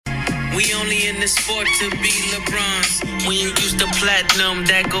We only in the sport to be LeBrons. When you use the platinum,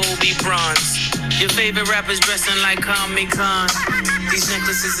 that gold be bronze. Your favorite rappers dressing like Comic Con. These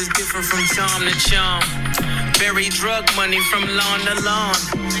necklaces is different from charm to charm. Bury drug money from lawn to lawn.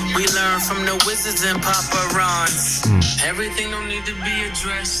 We learn from the wizards and paparons. Everything don't need to be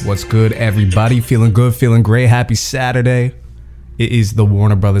addressed. What's good, everybody? Feeling good, feeling great. Happy Saturday. It is the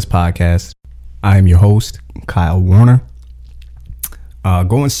Warner Brothers Podcast. I am your host, Kyle Warner.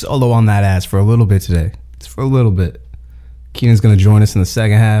 Going solo on that ass for a little bit today. It's for a little bit. Keenan's going to join us in the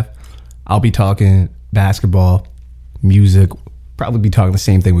second half. I'll be talking basketball, music, probably be talking the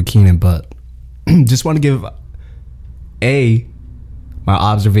same thing with Keenan, but just want to give my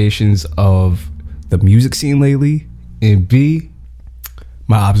observations of the music scene lately, and B,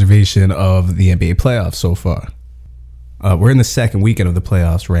 my observation of the NBA playoffs so far. We're in the second weekend of the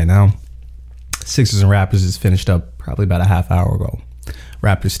playoffs right now. Sixers and Raptors is finished up probably about a half hour ago.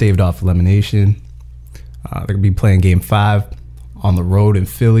 Raptors staved off elimination. They're going to be playing Game 5 on the road in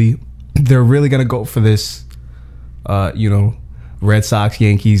Philly. They're really going to go for this, Red Sox,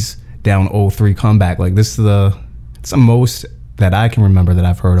 Yankees down 0-3 comeback. Like, this is it's the most that I can remember that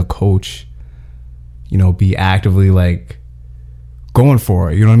I've heard a coach, be actively, like, going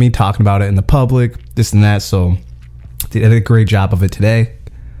for it. You know what I mean? Talking about it in the public, this and that. So they did a great job of it today.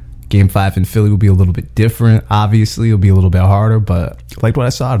 Game 5 in Philly will be a little bit different. Obviously, it'll be a little bit harder, but I liked what I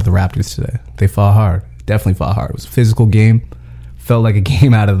saw out of the Raptors today. They fought hard. Definitely fought hard. It was a physical game. Felt like a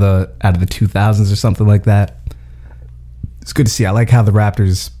game out of the 2000s or something like that. It's good to see. I like how the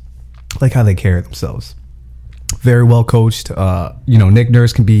Raptors, like how they carry themselves. Very well coached. Nick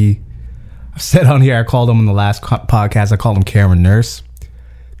Nurse can be, I've said on here, I called him in the last podcast, I called him Cameron Nurse,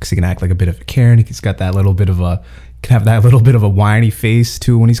 because he can act like a bit of a Karen. He's got that little bit of a, can have that little bit of a whiny face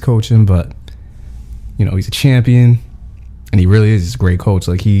too when he's coaching, but he's a champion and he really is a great coach.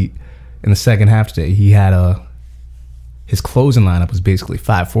 Like, in the second half today, he had his closing lineup was basically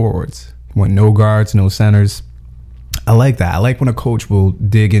 5 forwards. He went no guards, no centers. I like that. I like when a coach will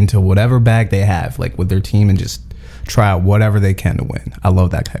dig into whatever bag they have, like, with their team, and just try out whatever they can to win. I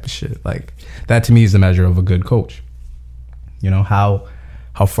love that type of shit. Like, that to me is the measure of a good coach. How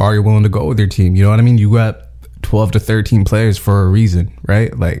far you're willing to go with your team. You know what I mean? You got 12 to 13 players for a reason,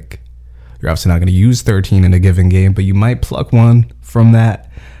 right? Like, you're obviously not going to use 13 in a given game, but you might pluck one from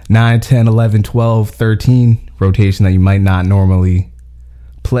that 9, 10, 11, 12, 13 rotation that you might not normally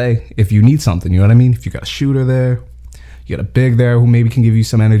play if you need something. You know what I mean? If you got a shooter there, you got a big there who maybe can give you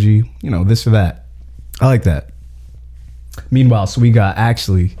some energy, this or that. I like that. Meanwhile, so we got,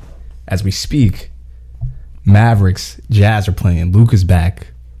 actually, as we speak, Mavericks, Jazz are playing. Luka's back.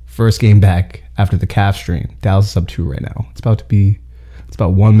 First game back after the calf strain. Dallas is up 2 right now. It's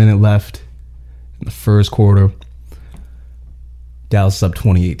about 1 minute left in the first quarter. Dallas is up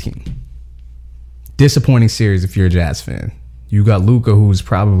 20-18. Disappointing series if you're a Jazz fan. You got Luka, who's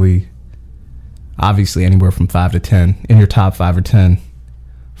probably, obviously, anywhere from 5 to 10 in your top 5 or 10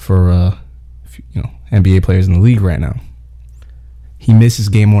 for NBA players in the league right now. He misses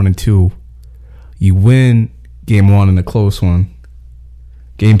game 1 and 2. You win game 1 in a close one.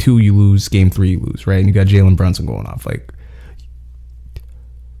 Game 2, you lose. Game 3, you lose, right? And you got Jalen Brunson going off. Like,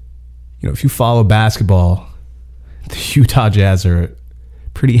 if you follow basketball, the Utah Jazz are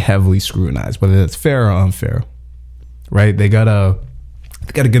pretty heavily scrutinized, whether that's fair or unfair, right? They got a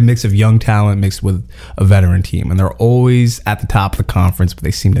good mix of young talent mixed with a veteran team, and they're always at the top of the conference, but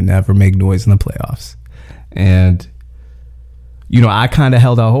they seem to never make noise in the playoffs. And, I kind of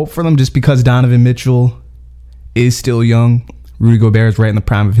held out hope for them just because Donovan Mitchell is still young. Rudy Gobert is right in the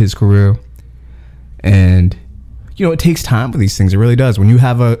prime of his career. And, it takes time for these things. It really does. When you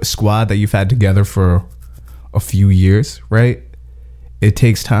have a squad that you've had together for a few years, right? It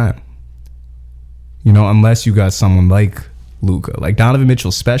takes time. Unless you got someone like Luka. Like, Donovan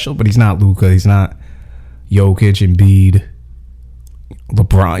Mitchell's special, but he's not Luka. He's not Jokic, Embiid,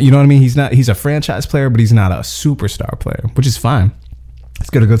 LeBron. You know what I mean? He's a franchise player, but he's not a superstar player, which is fine.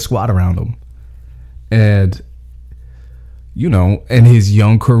 He's got a good squad around him. And, in his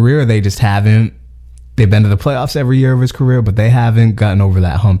young career, they've been to the playoffs every year of his career, but they haven't gotten over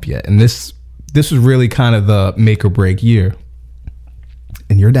that hump yet. And this was really kind of the make or break year.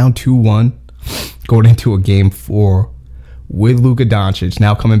 And you're down 2-1 going into a game 4 with Luka Doncic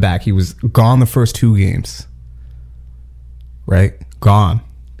now coming back. He was gone the first 2 games, right? Gone.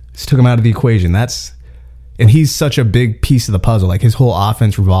 Just took him out of the equation. And he's such a big piece of the puzzle. Like, his whole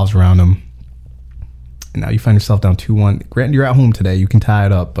offense revolves around him. And now you find yourself down 2-1. Granted, you're at home today. You can tie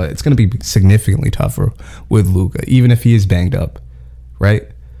it up, but it's going to be significantly tougher with Luka, even if he is banged up, right?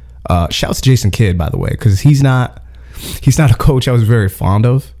 Shouts to Jason Kidd, by the way, because he's not a coach I was very fond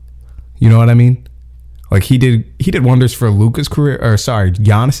of. You know what I mean? Like he did wonders for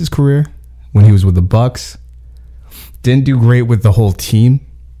Giannis's career when he was with the Bucks. Didn't do great with the whole team.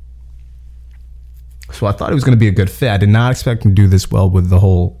 So I thought it was going to be a good fit. I did not expect him to do this well with the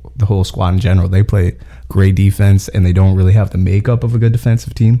whole squad in general. They play great defense and they don't really have the makeup of a good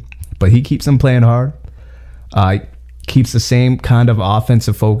defensive team. But he keeps them playing hard. Keeps the same kind of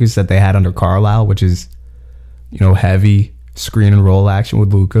offensive focus that they had under Carlisle, which is, heavy screen and roll action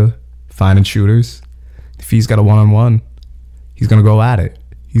with Luka, finding shooters. If he's got a one-on-one, he's gonna go at it.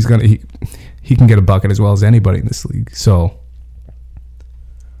 He can get a bucket as well as anybody in this league. So,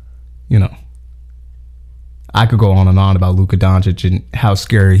 I could go on and on about Luka Doncic and how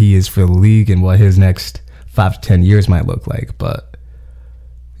scary he is for the league and what his next 5 to 10 years might look like. But,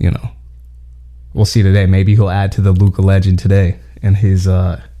 we'll see today. Maybe he'll add to the Luka legend today in his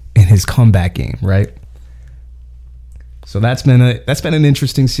comeback game, right? So that's been an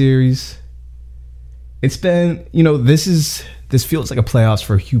interesting series. It's been, this feels like a playoffs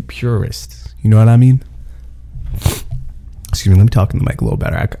for Hugh purists. You know what I mean? Excuse me, let me talk in the mic a little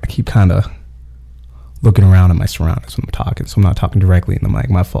better. I keep kind of looking around at my surroundings when I'm talking, so I'm not talking directly in the mic.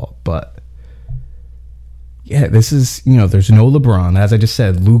 My fault. But yeah, this is, there's no LeBron. As I just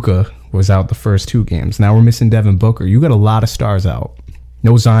said, Luka was out the first 2 games. Now we're missing Devin Booker. You got a lot of stars out.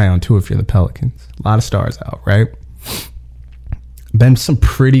 No Zion, too, if you're the Pelicans. A lot of stars out, right? Been some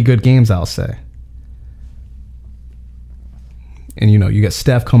pretty good games, I'll say. And, you got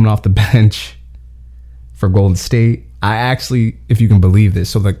Steph coming off the bench for Golden State. I actually, if you can believe this,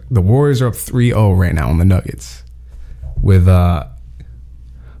 so the Warriors are up 3-0 right now on the Nuggets with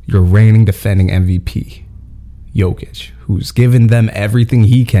your reigning defending MVP, Jokic, who's given them everything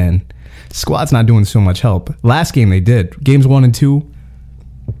he can. Squad's not doing so much help. Last game they did. Games 1 and 2,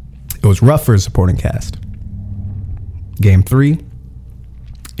 it was rough for his supporting cast. Game 3,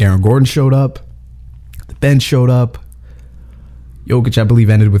 Aaron Gordon showed up. The bench showed up. Jokic, I believe,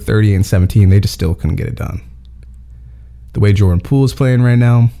 ended with 38 and 17. They just still couldn't get it done. The way Jordan Poole is playing right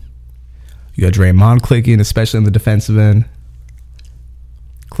now, you got Draymond clicking, especially in the defensive end.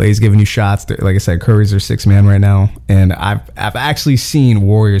 Clay's giving you shots. Like I said, Curry's their 6th man right now. And I've actually seen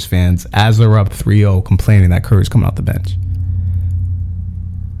Warriors fans, as they're up 3-0, complaining that Curry's coming off the bench.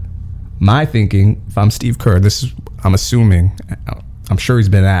 My thinking, if I'm Steve Kerr, I'm assuming, I'm sure he's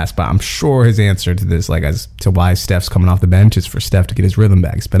been asked, but I'm sure his answer to this, like as to why Steph's coming off the bench, is for Steph to get his rhythm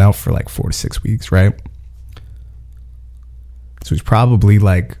back. He's been out for like 4 to 6 weeks, right? So he's probably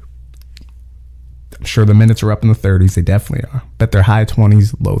like, I'm sure the minutes are up in the 30s. They definitely are. Bet they're high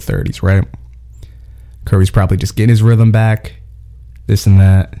 20s, low 30s, right? Curry's probably just getting his rhythm back, this and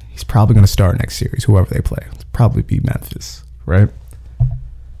that. He's probably going to start next series, whoever they play. It'll probably be Memphis, right?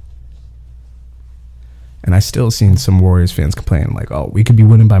 And I still seen some Warriors fans complaining like, oh, we could be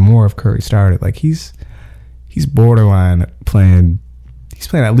winning by more if Curry started. Like he's borderline playing. He's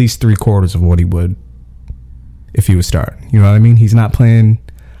playing at least 3/4 of what he would if he was starting. You know what I mean? He's not playing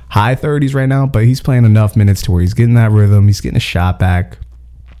high 30s right now, but he's playing enough minutes to where he's getting that rhythm. He's getting a shot back.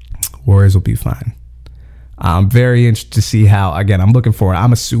 Warriors will be fine. I'm very interested to see how, again, I'm looking forward.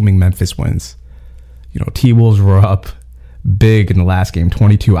 I'm assuming Memphis wins. T-Wolves were up big in the last game,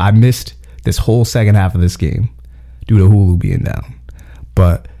 22. I missed this whole second half of this game due to Hulu being down.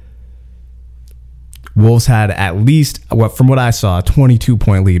 But Wolves had at least, from what I saw, a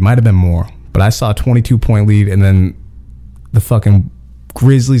 22-point lead. Might have been more. But I saw a 22-point lead, and then the fucking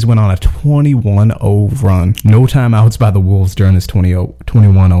Grizzlies went on a 21-0 run. No timeouts by the Wolves during this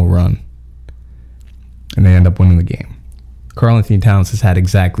 21-0 run. And they end up winning the game. Karl-Anthony Towns has had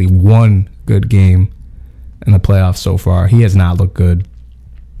exactly 1 good game in the playoffs so far. He has not looked good.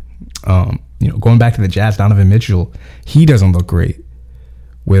 Going back to the Jazz, Donovan Mitchell, he doesn't look great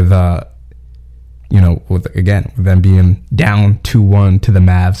with them being down 2-1 to the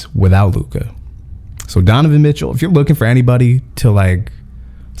Mavs without Luka. So Donovan Mitchell, if you're looking for anybody to like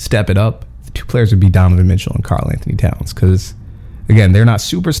step it up, the 2 players would be Donovan Mitchell and Karl-Anthony Towns, because again, they're not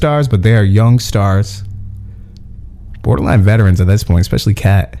superstars, but they are young stars, borderline veterans at this point, especially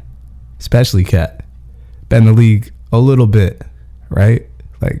Cat. Been in the league a little bit, right?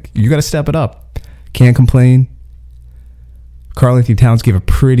 Like, you got to step it up. Can't complain. Karl-Anthony Towns gave a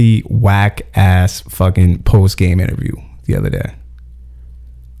pretty whack-ass fucking post-game interview the other day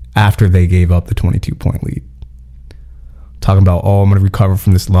after they gave up the 22-point lead. Talking about, I'm going to recover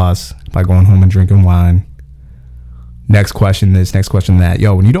from this loss by going home and drinking wine. Next question this, next question that.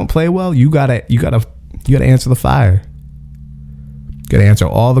 Yo, when you don't play well, you gotta answer the fire. You gotta answer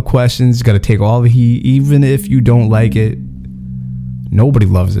all the questions. You gotta take all the heat, even if you don't like it. Nobody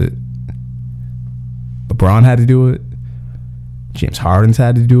loves it. LeBron had to do it. James Harden's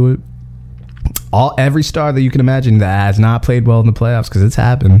had to do it. every star that you can imagine that has not played well in the playoffs, because it's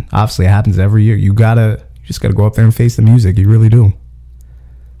happened. Obviously, it happens every year. You just gotta go up there and face the music. You really do.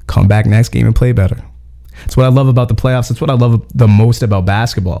 Come back next game and play better. That's what I love about the playoffs. That's what I love the most about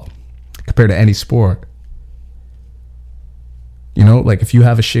basketball compared to any sport. You know, like if you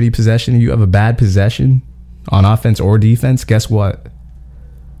have a shitty possession, you have a bad possession on offense or defense, guess what?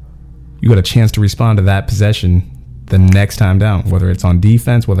 You got a chance to respond to that possession the next time down, whether it's on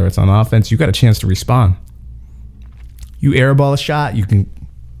defense, whether it's on offense, you got a chance to respond. You airball a shot,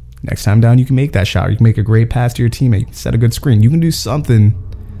 next time down, you can make that shot, or you can make a great pass to your teammate, set a good screen. You can do something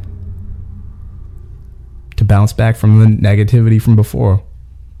to bounce back from the negativity from before.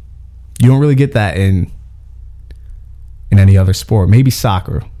 You don't really get that in any other sport. Maybe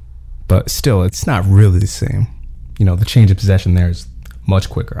soccer, but still, it's not really the same. You know, the change of possession there is much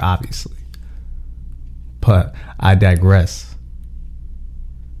quicker, obviously. But I digress.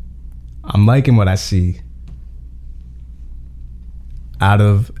 I'm liking what I see out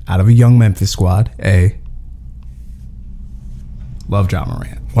of a young Memphis squad. Love Ja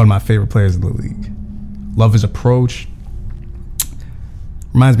Morant. One of my favorite players in the league. Love his approach.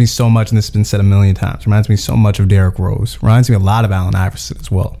 Reminds me so much, and this has been said a million times, reminds me so much of Derrick Rose. Reminds me a lot of Allen Iverson as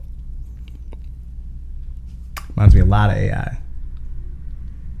well. Reminds me a lot of AI.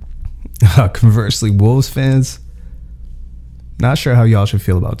 Conversely, Wolves fans, not sure how y'all should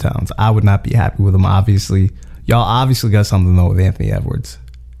feel about Towns. I would not be happy with him, obviously. Y'all obviously got something though with Anthony Edwards.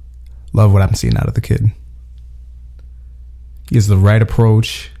 Love what I'm seeing out of the kid. He has the right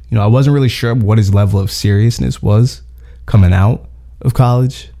approach. You know, I wasn't really sure what his level of seriousness was coming out of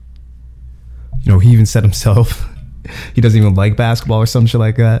college. You know, he even said himself he doesn't even like basketball or some shit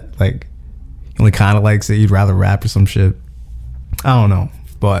like that. Like, he only kind of likes it. He'd rather rap or some shit. I don't know,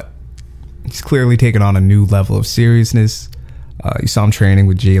 but he's clearly taken on a new level of seriousness. You saw him training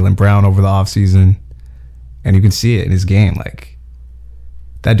with Jaylen Brown over the offseason, and you can see it in his game. Like,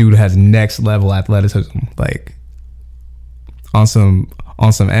 that dude has next level athleticism. Like, on some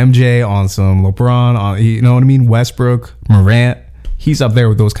MJ, on some LeBron, you know what I mean? Westbrook, Morant. He's up there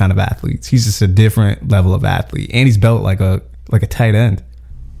with those kind of athletes. He's just a different level of athlete, and he's built like a tight end.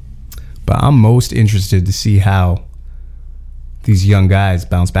 But I'm most interested to see how these young guys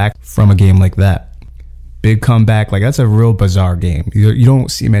bounce back from a game like that. Big comeback. Like, that's a real bizarre game. You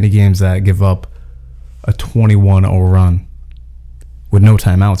don't see many games that give up a 21-0 run with no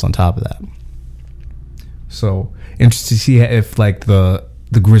timeouts on top of that. So, interested to see if, like, the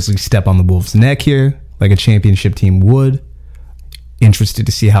Grizzlies step on the Wolves' neck here, like a championship team would. Interested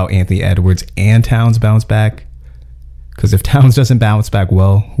to see how Anthony Edwards and Towns bounce back. Because if Towns doesn't bounce back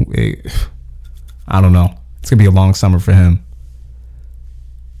well, I don't know. It's going to be a long summer for him.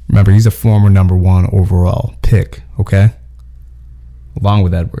 Remember, he's a former number 1 overall pick, okay? Along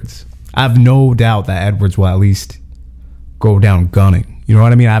with Edwards. I have no doubt that Edwards will at least go down gunning. You know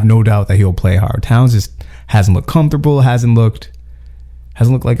what I mean? I have no doubt that he'll play hard. Towns just hasn't looked comfortable, hasn't looked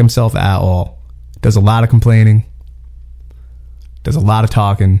like himself at all. Does a lot of complaining. Does a lot of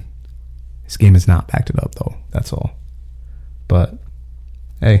talking. His game has not backed it up, though. That's all. But,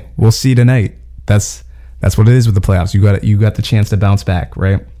 hey, we'll see tonight. That's what it is with the playoffs. You got the chance to bounce back,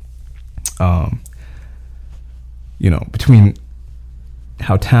 right? You know, between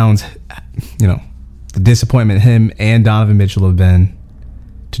how Towns, you know, the disappointment him and Donovan Mitchell have been,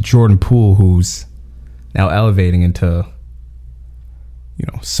 to Jordan Poole, who's now elevating into, you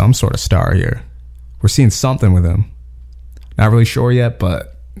know, some sort of star here. We're seeing something with him. Not really sure yet,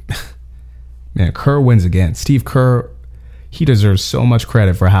 but man, Kerr wins again. Steve Kerr, he deserves so much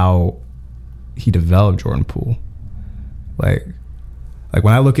credit for how he developed Jordan Poole. Like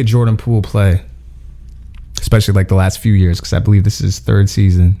when I look at Jordan Poole play, especially like the last few years, because I believe this is third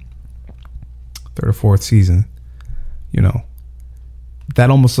or fourth season, you know, that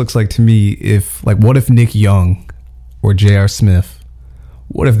almost looks like to me what if Nick Young or J.R. Smith,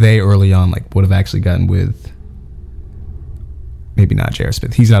 what if they early on would have actually gotten with, maybe not J.R.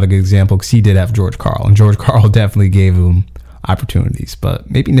 Smith. He's not a good example because he did have George Karl, and George Karl definitely gave him opportunities. But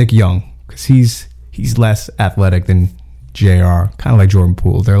maybe Nick Young, because he's less athletic than J.R., kind of like Jordan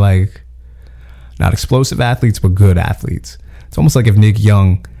Poole. They're like not explosive athletes, but good athletes. It's almost like if Nick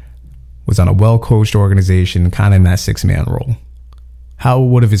Young was on a well-coached organization, kind of in that six-man role. How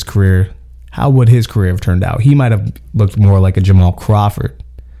would his career have turned out? He might have looked more like a Jamal Crawford,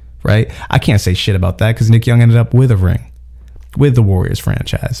 right? I can't say shit about that because Nick Young ended up with a ring with the Warriors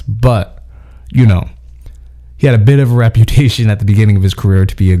franchise. But, you know, he had a bit of a reputation at the beginning of his career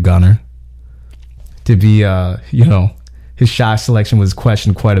to be a gunner. To be, you know, his shot selection was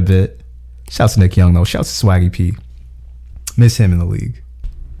questioned quite a bit. Shouts to Nick Young, though. Shouts to Swaggy P. Miss him in the league.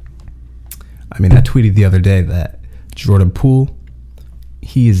 I mean, I tweeted the other day that Jordan Poole,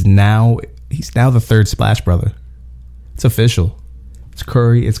 he's now the third Splash brother. It's official. It's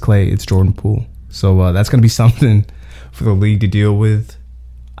Curry, it's Clay, it's Jordan Poole. So that's going to be something for the league to deal with.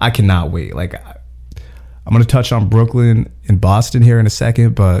 I cannot wait. Like, I'm going to touch on Brooklyn and Boston here in a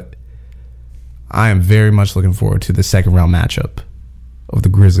second, but I am very much looking forward to the second round matchup of the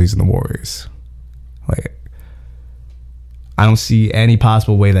Grizzlies and the Warriors. Like, I don't see any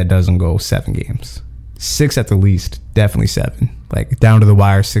possible way that doesn't go 7 games. 6 at the least, definitely 7. Like, down to the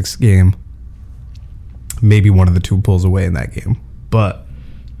wire, 6 game. Maybe one of the two pulls away in that game. But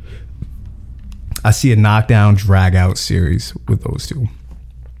I see a knockdown, drag-out series with those two.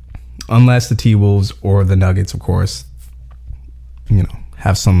 Unless the T-Wolves or the Nuggets, of course,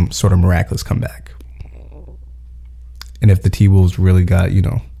 have some sort of miraculous comeback. And if the T-Wolves really got,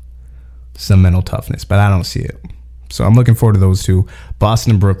 some mental toughness. But I don't see it. So I'm looking forward to those two.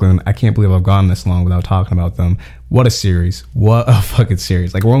 Boston and Brooklyn, I can't believe I've gone this long without talking about them. What a series. What a fucking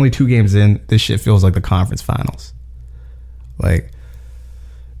series. Like, we're only 2 games in. This shit feels like the conference finals. Like,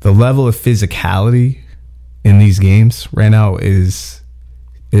 the level of physicality in these games right now it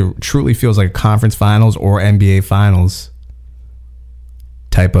truly feels like a conference finals or NBA finals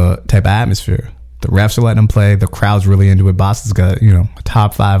type of atmosphere. The refs are letting them play. The crowd's really into it. Boston's got, a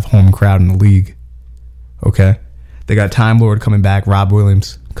top 5 home crowd in the league. Okay? They got Time Lord coming back, Rob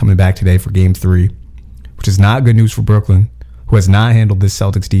Williams coming back today for Game 3, which is not good news for Brooklyn, who has not handled this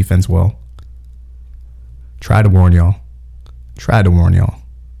Celtics defense well. Tried to warn y'all.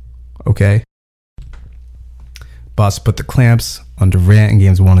 Okay? Boston put the clamps on Durant in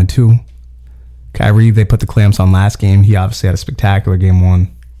Games 1 and 2. Kyrie, they put the clamps on last game. He obviously had a spectacular Game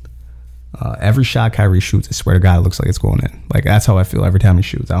 1. Every shot Kyrie shoots, I swear to God, it looks like it's going in. Like, that's how I feel every time he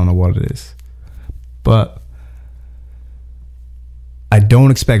shoots. I don't know what it is. But I don't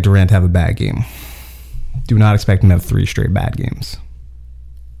expect Durant to have a bad game. Do not expect him to have 3 straight bad games.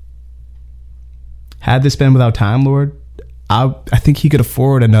 Had this been without Time Lord, I think he could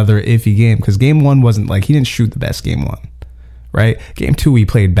afford another iffy game, because Game 1 wasn't like, he didn't shoot the best Game 1, right? Game 2, he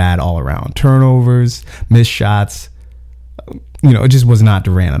played bad all around. Turnovers, missed shots. It just was not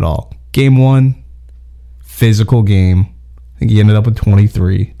Durant at all. Game 1, physical game. I think he ended up with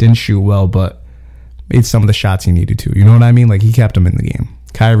 23. Didn't shoot well, but made some of the shots he needed to. You know what I mean? Like, he kept them in the game.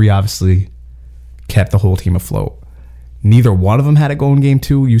 Kyrie obviously kept the whole team afloat. Neither one of them had it go in Game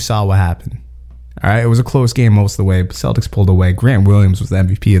 2. You saw what happened. All right? It was a close game most of the way, but Celtics pulled away. Grant Williams was the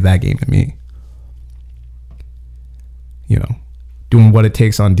MVP of that game to me. Doing what it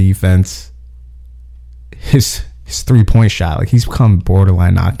takes on defense. His 3-point shot, like, he's become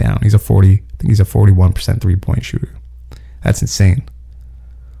borderline knockdown. He's a 41% 3-point shooter. That's insane.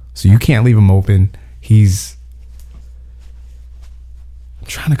 So you can't leave him open. I'm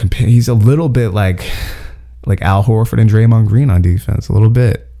trying to compare. He's a little bit like Al Horford and Draymond Green on defense, a little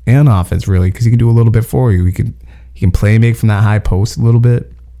bit, and offense really, because he can do a little bit for you. He can play make from that high post a little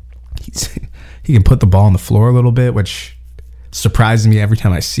bit. He can put the ball on the floor a little bit, which surprises me every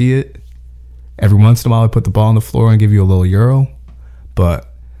time I see it. Every once in a while, I put the ball on the floor and give you a little euro,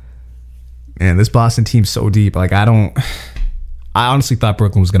 but man, this Boston team's so deep. Like, I honestly thought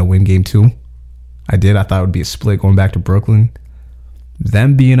Brooklyn was going to win Game 2. I did. I thought it would be a split going back to Brooklyn.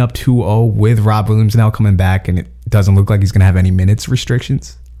 Them being up 2-0 with Rob Williams now coming back, and it doesn't look like he's going to have any minutes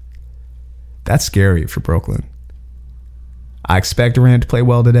restrictions. That's scary for Brooklyn. I expect Durant to play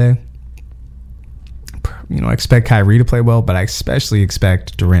well today. I expect Kyrie to play well, but I especially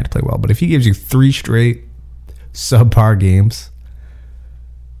expect Durant to play well. But if he gives you 3 straight subpar games,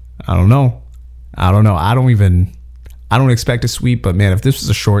 I don't know. I don't expect a sweep, but man, if this was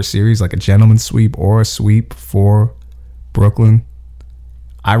a short series, like a gentleman's sweep or a sweep for Brooklyn,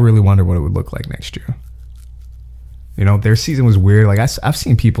 I really wonder what it would look like next year. Their season was weird. Like, I've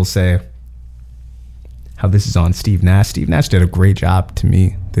seen people say how this is on Steve Nash. Steve Nash did a great job to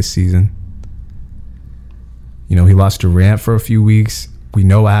me this season. He lost Durant for a few weeks. We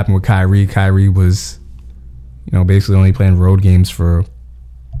know what happened with Kyrie. Kyrie was, basically only playing road games for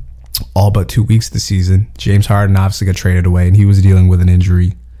all but 2 weeks this season. James Harden obviously got traded away, and he was dealing with an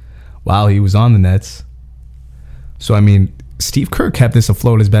injury while he was on the Nets. So, Steve Kerr kept this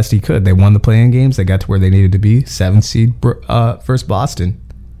afloat as best he could. They won the play-in games. They got to where they needed to be. 7th seed versus Boston.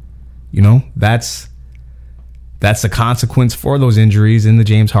 That's the consequence for those injuries in the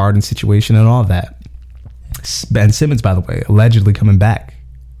James Harden situation and all of that. Ben Simmons, by the way, allegedly coming back.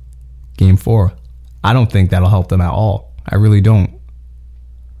 Game 4. I don't think that'll help them at all. I really don't.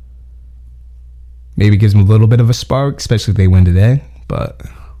 Maybe gives them a little bit of a spark, especially if they win today. But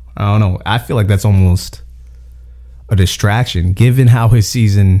I don't know. I feel like that's almost a distraction, given how his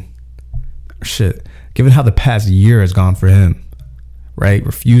season given how the past year has gone for him, right?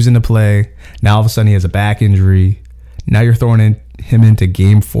 Refusing to play. Now all of a sudden he has a back injury. Now you're throwing him into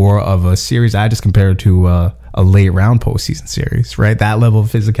game 4 of a series I just compared to a late round postseason series, right? That level of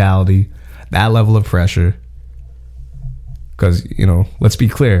physicality, that level of pressure. Because, let's be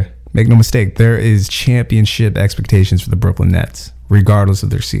clear. Make no mistake, there is championship expectations for the Brooklyn Nets, regardless of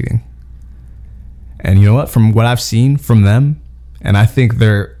their seeding. And you know what? From what I've seen from them, and I think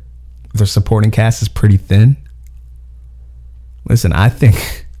their supporting cast is pretty thin. Listen, I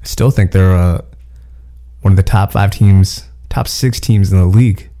still think they're one of the top 5 teams, top 6 teams in the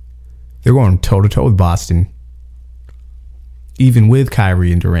league. They're going toe-to-toe with Boston. Even with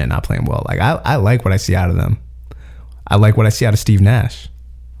Kyrie and Durant not playing well. Like, I like what I see out of them. I like what I see out of Steve Nash,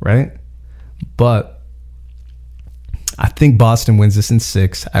 right? But I think Boston wins this in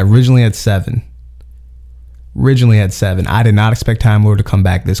 6. I originally had 7. I did not expect Time Lord to come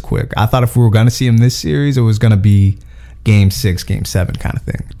back this quick. I thought if we were going to see him this series, it was going to be game 6, game 7 kind of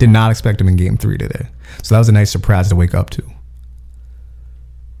thing. Did not expect him in game 3 today. So that was a nice surprise to wake up to.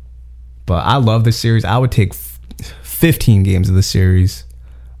 But I love this series. I would take 15 games of the series.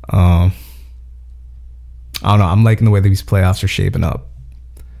 I don't know. I'm liking the way these playoffs are shaping up.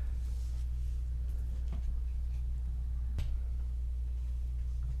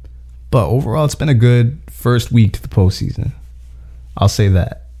 But overall, it's been a good first week to the postseason. I'll say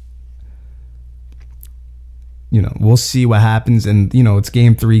that. We'll see what happens. And, it's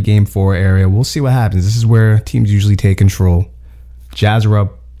game 3, game 4 area. We'll see what happens. This is where teams usually take control. Jazz are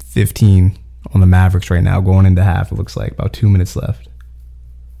up 15 on the Mavericks right now, going into half. It looks like about 2 minutes left.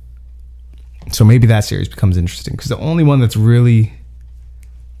 So maybe that series becomes interesting. Because the only one that's really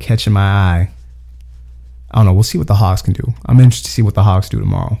catching my eye, I don't know. We'll see what the Hawks can do. I'm interested to see what the Hawks do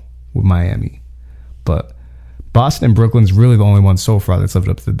tomorrow with Miami. But Boston and Brooklyn's really the only one so far that's lived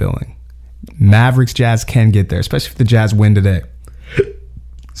up to the billing. Mavericks, Jazz can get there, especially if the Jazz win today.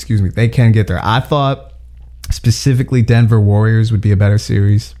 Excuse me. They can get there. I thought specifically Denver Warriors would be a better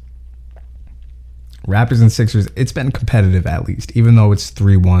series. Raptors and Sixers, it's been competitive at least. Even though it's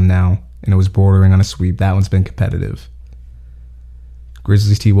 3-1 now and it was bordering on a sweep, that one's been competitive.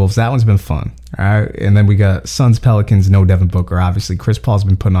 Grizzlies, T-Wolves, that one's been fun. All right. And then we got Suns, Pelicans, no Devin Booker. Obviously, Chris Paul's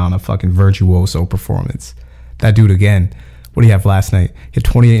been putting on a fucking virtuoso performance. That dude, again, what do you have last night? He had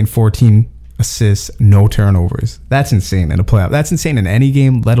 28 and 14 assists, no turnovers. That's insane in a playoff. That's insane in any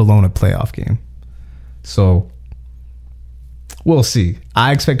game, let alone a playoff game. So, we'll see.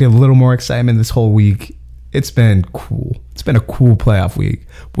 I expected a little more excitement this whole week. It's been cool. It's been a cool playoff week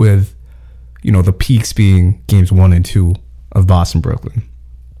with, the peaks being games 1 and 2 of Boston, Brooklyn.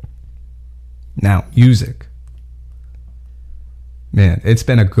 Now, music. Man, it's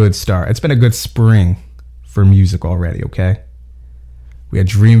been a good start. It's been a good spring for music already, okay? We had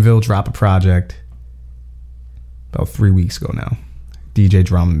Dreamville drop a project about 3 weeks ago now. DJ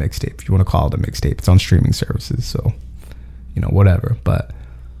Drama mixtape, if you want to call it a mixtape. It's on streaming services, so, whatever. But,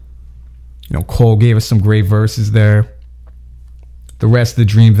 Cole gave us some great verses there. The rest of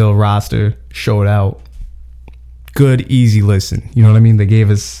the Dreamville roster showed out. Good, easy listen. You know what I mean? They gave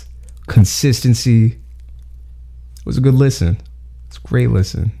us consistency. It was a good listen. It's a great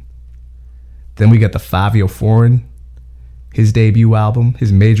listen. Then we got the Fabio Foreign, his debut album,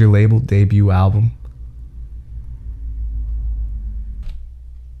 his major label debut album.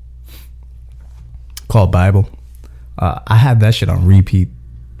 Called Bible. I had that shit on repeat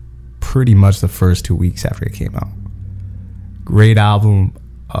pretty much the first 2 weeks after it came out. Great album.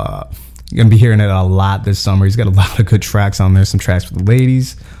 You're going to be hearing it a lot this summer. He's got a lot of good tracks on there. Some tracks for the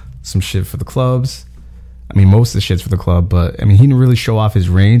ladies, some shit for the clubs. I mean, most of the shit's for the club, but he didn't really show off his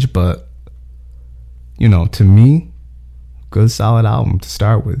range, but, to me, good solid album to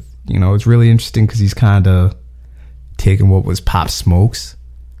start with. It's really interesting because he's kind of taken what was Pop Smoke's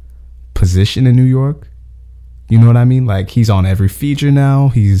position in New York. You know what I mean? Like, he's on every feature now.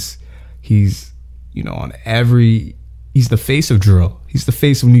 He's on every... He's the face of drill. He's the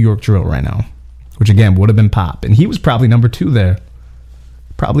face of New York drill right now, which again would have been Pop, and he was probably number 2 there.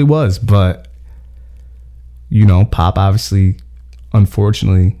 Probably was, but Pop obviously,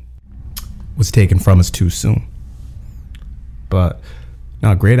 unfortunately, was taken from us too soon. But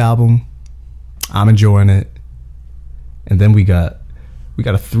no, great album. I'm enjoying it. And then we got a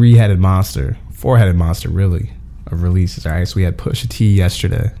 4-headed monster really of releases. All right, so we had Pusha T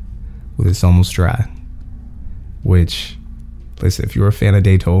yesterday with It's Almost Dry. Which, listen, if you're a fan of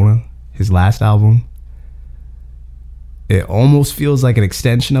Daytona, his last album, it almost feels like an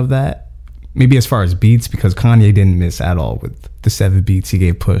extension of that. Maybe as far as beats, because Kanye didn't miss at all with the 7 beats he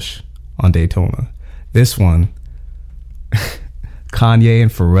gave Push on Daytona. This one, Kanye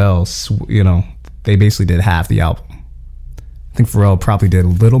and Pharrell, they basically did half the album. I think Pharrell probably did a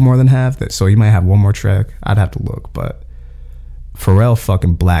little more than half that, so he might have one more track. I'd have to look, but Pharrell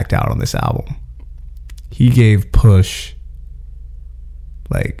fucking blacked out on this album. He gave Push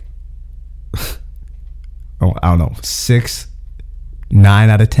like I don't know, 9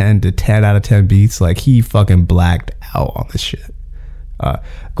 out of 10 to 10 out of 10 beats. Like, he fucking blacked out on this shit.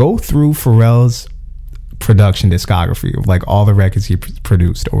 Go through Pharrell's production discography of like all the records he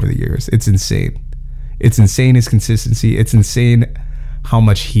produced over the years. It's insane. It's insane his consistency. It's insane how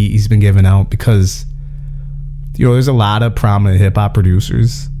much heat he's been giving out, because there's a lot of prominent hip-hop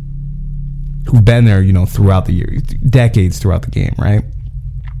producers who've been there throughout the years, decades throughout the game, right?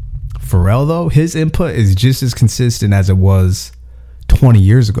 Pharrell, though, his input is just as consistent as it was 20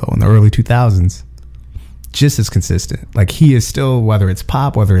 years ago in the early 2000s. Just as consistent. Like, he is still, whether it's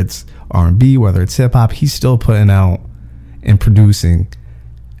pop, whether it's R&B, whether it's hip-hop, he's still putting out and producing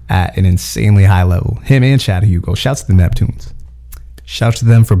at an insanely high level. Him and Chad Hugo. Shouts to the Neptunes. Shouts to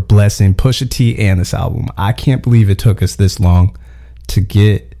them for blessing Pusha T and this album. I can't believe it took us this long to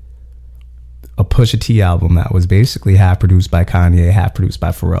get a Pusha T album that was basically half produced by Kanye, half produced by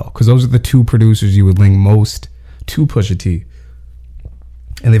Pharrell. Because those are the two producers you would link most to Pusha T.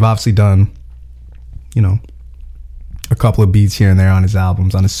 And they've obviously done, a couple of beats here and there on his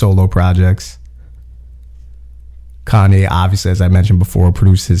albums, on his solo projects. Kanye, obviously, as I mentioned before,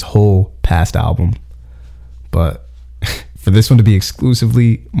 produced his whole past album. But for this one to be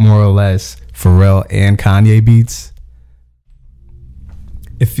exclusively, more or less, Pharrell and Kanye beats,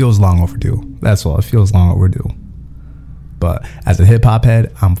 it feels long overdue. That's all. It feels long overdue. But as a hip-hop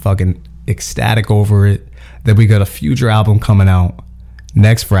head, I'm fucking ecstatic over it. Then we got a Future album coming out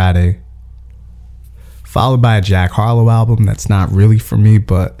next Friday, followed by a Jack Harlow album. That's not really for me,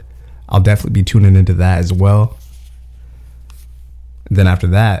 but I'll definitely be tuning into that as well. And then after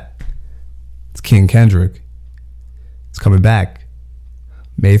that, it's King Kendrick. It's coming back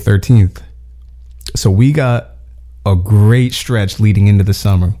May 13th. So we got a great stretch leading into the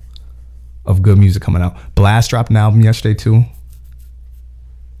summer of good music coming out. Blast dropped an album yesterday too.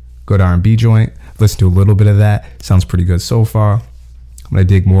 Good R&B joint. Listen to a little bit of that. Sounds pretty good so far. I'm going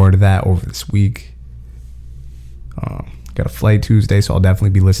to dig more into that over this week. Got a flight Tuesday, so I'll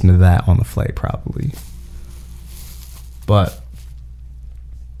definitely be listening to that on the flight probably. But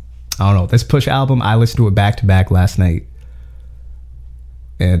I don't know. This Push album, I listened to it back to back last night.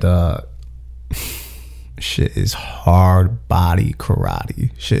 And shit is hard body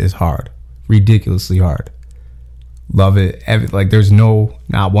karate. Shit is hard. Ridiculously hard. Love it. There's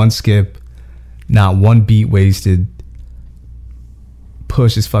not one skip, not one beat wasted.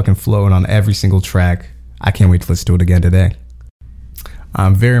 Push is fucking flowing on every single track. I can't wait to listen to it again today.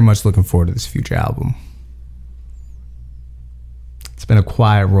 I'm very much looking forward to this Future album. It's been a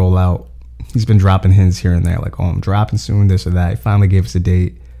quiet rollout. He's been dropping hints here and there, like, I'm dropping soon, this or that. He finally gave us a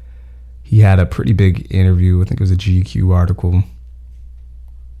date. He had a pretty big interview. I think it was a GQ article.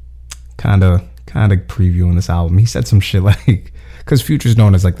 Kind of previewing this album. He said some shit like, because Future's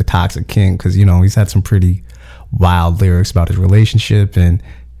known as like the Toxic King, because, he's had some pretty wild lyrics about his relationship and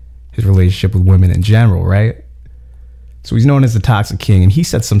his relationship with women in general, right? So he's known as the Toxic King, and he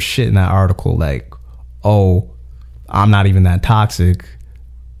said some shit in that article like, oh, I'm not even that toxic.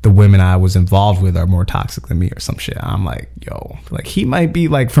 The women I was involved with are more toxic than me, or some shit. I'm like, yo, like, he might be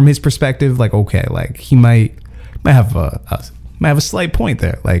like, from his perspective, like, okay, like, he might have a slight point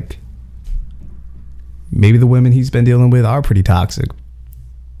there. Like, maybe the women he's been dealing with are pretty toxic.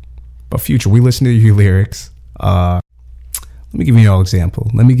 But Future, we listen to your lyrics. Let me give you an example.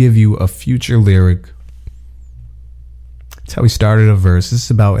 Let me give you a Future lyric. That's how he started a verse. This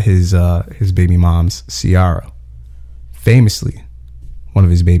is about his baby mom's, Ciara. Famously, one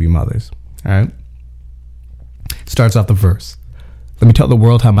of his baby mothers. All right? Starts off the verse. Let me tell the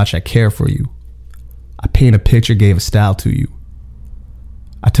world how much I care for you. I paint a picture, gave a style to you.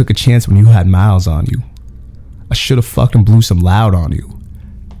 I took a chance when you had miles on you. I should have fucked and blew some loud on you.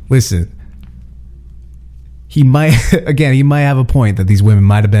 Listen. He might have a point that these women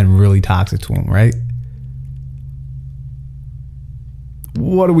might have been really toxic to him, right?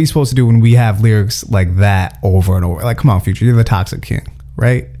 What are we supposed to do when we have lyrics like that over and over? Like, come on, Future, you're the Toxic King,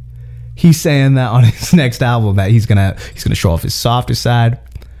 right? He's saying that on his next album that he's gonna show off his softer side.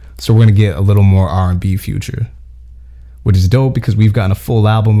 So we're gonna get a little more R&B Future, which is dope because we've gotten a full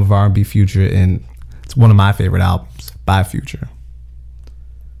album of R&B Future, and it's one of my favorite albums by Future.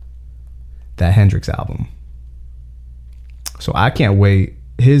 That Hendrix album. So I can't wait.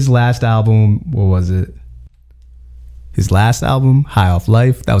 His last album, what was it? His last album, High Off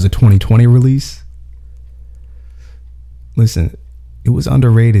Life, that was a 2020 release. Listen, it was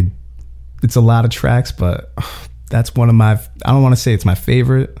underrated. It's a lot of tracks, but that's one of my, I don't want to say it's my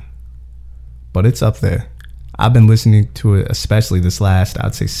favorite, but it's up there. I've been listening to it, especially this last,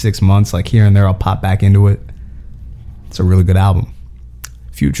 I'd say 6 months, like here and there, I'll pop back into it. It's a really good album.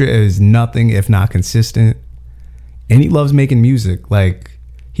 Future is nothing if not consistent, and he loves making music. Like,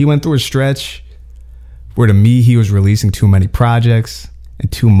 he went through a stretch where to me, he was releasing too many projects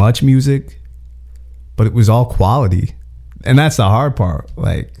and too much music, but it was all quality. And that's the hard part.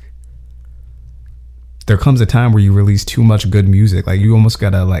 Like, there comes a time where you release too much good music. Like, you almost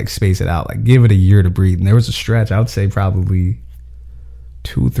gotta like space it out, like give it a year to breathe. And there was a stretch, I would say probably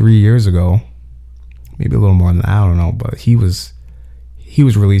 2-3 years ago, maybe a little more than that, I don't know, but he was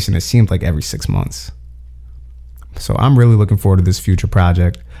releasing, it seemed like every 6 months. So I'm really looking forward to this Future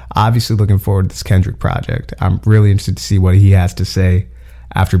project. Obviously looking forward to this Kendrick project. I'm really interested to see what he has to say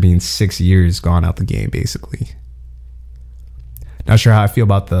after being 6 years gone out the game, basically. Not sure how I feel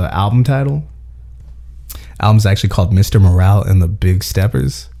about the album title. Album's actually called Mr. Morale and the Big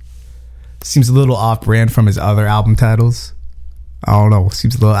Steppers. Seems a little off-brand from his other album titles. I don't know.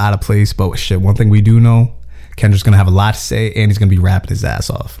 Seems a little out of place, but shit, one thing we do know, Kendrick's gonna have a lot to say, and he's gonna be rapping his ass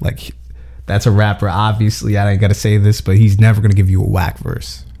off. Like, that's a rapper, obviously. I ain't gotta say this, but he's never gonna give you a whack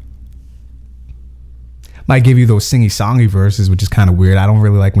verse. Might give you those singy-songy verses, which is kind of weird. I don't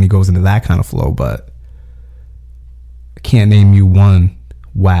really like when he goes into that kind of flow, but I can't name you one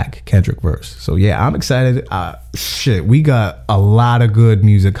whack Kendrick verse. So yeah, I'm excited. Shit, we got a lot of good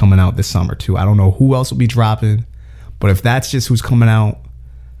music coming out this summer too. I don't know who else will be dropping, but if that's just who's coming out,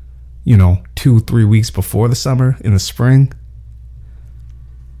 2-3 weeks before the summer, in the spring,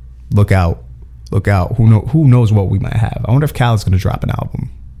 look out. Who knows what we might have. I wonder if Khaled's gonna drop an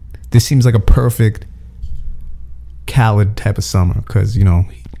album. This seems like a perfect Khaled type of summer, because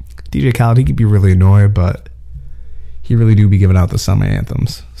DJ Khaled, he could be really annoying, but he really do be giving out the summer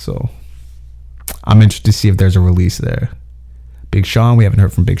anthems. So I'm interested to see if there's a release there. Big Sean, we haven't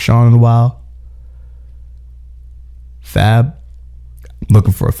heard from Big Sean in a while. Fab,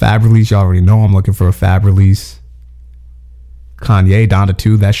 looking for a Fab release. You already know I'm looking for a Fab release. Kanye, Donda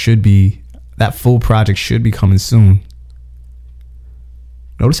 2, that full project should be coming soon.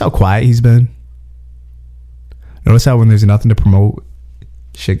 Notice how quiet he's been. Notice how when there's nothing to promote,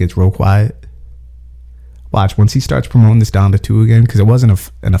 shit gets real quiet. Watch, once he starts promoting this Donda 2 again, because it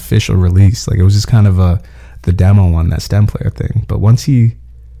wasn't an official release. Like, it was just kind of the demo on that stem player thing. But once he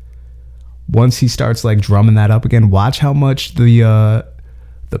starts like drumming that up again, watch how much the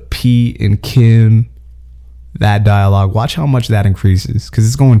Pete and Kim, that dialogue, watch how much that increases, because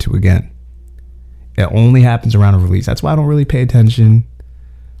it's going to again. It only happens around a release. That's why I don't really pay attention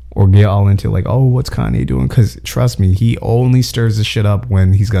or get all into like, oh, what's Kanye doing? Because trust me, he only stirs the shit up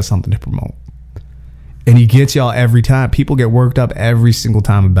when he's got something to promote. And he gets y'all every time. People get worked up every single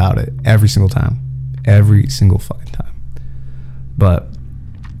time about it. Every single time. Every single fucking time. But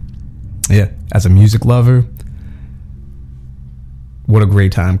yeah, as a music lover, what a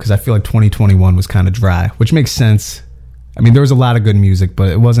great time. Because I feel like 2021 was kind of dry, which makes sense. I mean, there was a lot of good music, but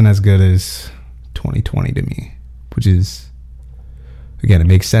it wasn't as good as 2020 to me. Which is, again, it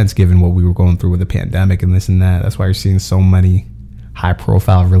makes sense given what we were going through with the pandemic and this and that. That's why you're seeing so many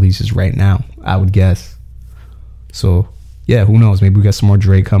high-profile releases right now, I would guess. So, yeah, who knows? Maybe we got some more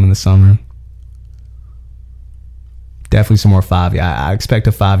Drake coming this summer. Definitely some more Fabio. I expect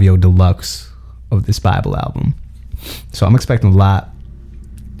a Fabio deluxe of this Bible album. So I'm expecting a lot.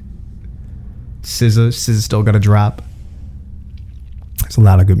 SZA's still got to drop. There's a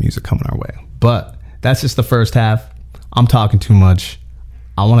lot of good music coming our way. But that's just the first half. I'm talking too much.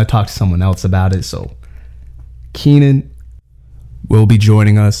 I want to talk to someone else about it. So Keenan will be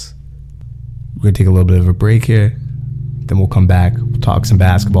joining us. We're going to take a little bit of a break here. Then we'll come back. We'll talk some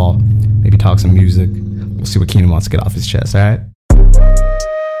basketball. Maybe talk some music. We'll see what Keenan wants to get off his chest. All right?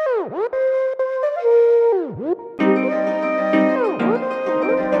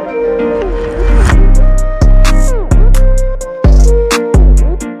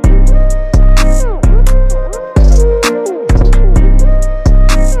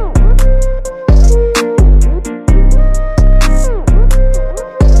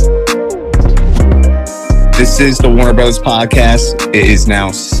 This is the Warner Brothers Podcast. It is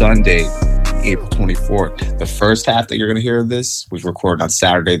now Sunday, April 24th. The first half that you're going to hear of this was recorded on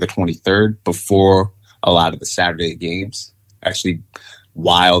Saturday the 23rd, before a lot of the Saturday games. Actually,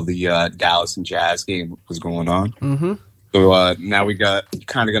 while the Dallas and Jazz game was going on. Mm-hmm. So now we got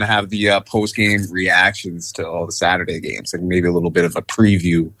kind of going to have the post-game reactions to all the Saturday games, and maybe a little bit of a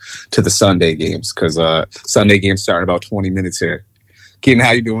preview to the Sunday games, because Sunday games start in about 20 minutes here. Keaton,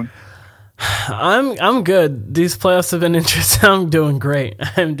 how you doing? I'm good. These playoffs have been interesting. I'm doing great.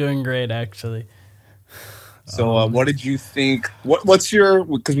 I'm doing great, actually. So, what did you think? What's your?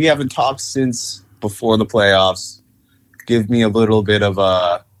 Because we haven't talked since before the playoffs. Give me a little bit of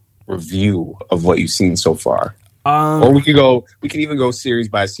a review of what you've seen so far. Or we can even go series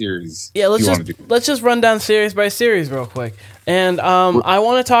by series. Yeah, let's just run down series by series real quick. And I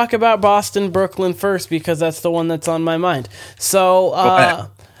want to talk about Boston Brooklyn first because that's the one that's on my mind. So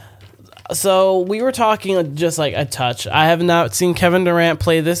we were talking just like a touch. I have not seen Kevin Durant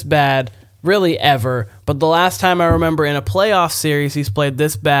play this bad really ever, but the last time I remember in a playoff series he's played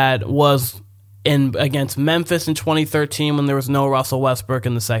this bad was against Memphis in 2013 when there was no Russell Westbrook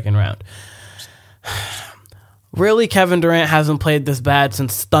in the second round. Really, Kevin Durant hasn't played this bad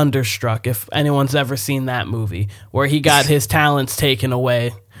since Thunderstruck, if anyone's ever seen that movie, where he got his talents taken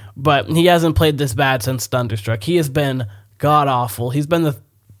away. But he hasn't played this bad since Thunderstruck. He has been god-awful. He's been the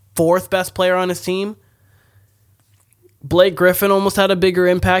fourth best player on his team. Blake Griffin almost had a bigger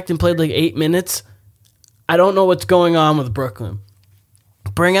impact and played like 8 minutes. I don't know what's going on with Brooklyn.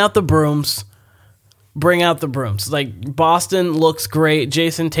 Bring out the brooms. Bring out the brooms. Like, Boston looks great.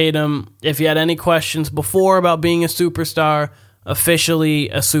 Jason Tatum, if you had any questions before about being a superstar, officially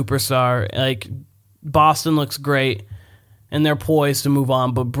a superstar. Like, Boston looks great, and they're poised to move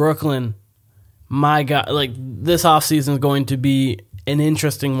on. But Brooklyn, my God, like, this offseason is going to be an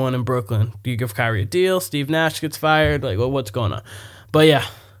interesting one in Brooklyn. Do you give Kyrie a deal? Steve Nash gets fired? Like, well, what's going on? But, yeah,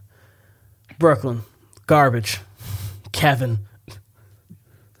 Brooklyn, garbage. Kevin.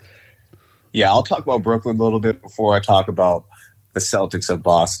 Yeah, I'll talk about Brooklyn a little bit before I talk about the Celtics of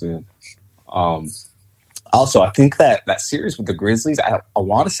Boston. Also, I think that series with the Grizzlies, I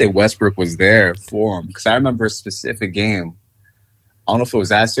want to say Westbrook was there for him because I remember a specific game. I don't know if it was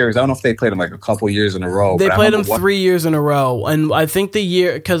that series. I don't know if they played him like a couple years in a row. They played him 3 years in a row. And I think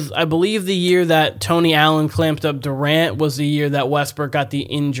because I believe the year that Tony Allen clamped up Durant was the year that Westbrook got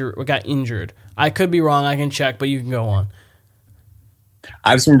injured. I could be wrong. I can check, but you can go on.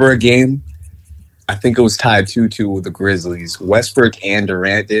 I just remember a game. I think it was tied 2-2 with the Grizzlies. Westbrook and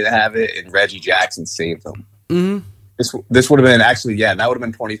Durant didn't have it, and Reggie Jackson saved them. Mm-hmm. This would have been that would have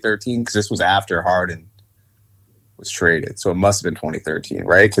been 2013 because this was after Harden was traded. So it must have been 2013,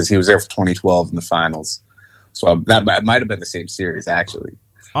 right? Because he was there for 2012 in the finals. So that might have been the same series, actually.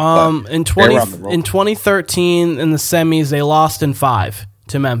 In 2013, in the semis, they lost in 5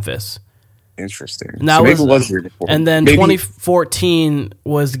 to Memphis. Interesting. And that and then 2014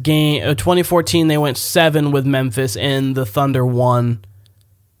 was game. 2014 they went 7 with Memphis, and the Thunder won.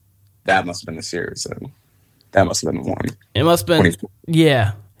 That must have been the series then. That must have been the one. It must have been.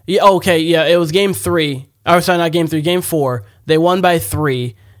 Yeah. Okay. Yeah. It was game 3. Oh, sorry, not game 3. Game 4. They won by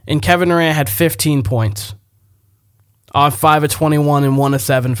 3, and Kevin Durant had 15 points on 5 of 21 and 1 of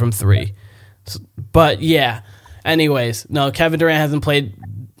 7 from 3. But yeah. Anyways, no, Kevin Durant hasn't played.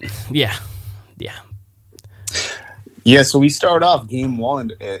 Yeah. Yeah, so we start off game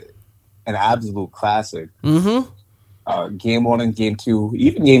 1, an absolute classic. Mm-hmm. Game 1 and game 2,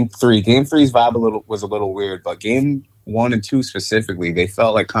 even game 3. Game 3's vibe was a little weird, but game 1 and 2 specifically, they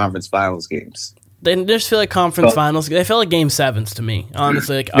felt like conference finals games. They didn't just feel like conference finals. They felt like game 7s to me,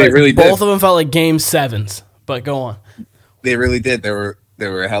 honestly. Like, they really both did. of them felt like game 7s, but go on. They really did. They were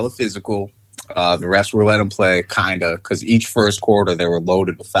hella physical. The refs were letting them play, kind of, because each first quarter they were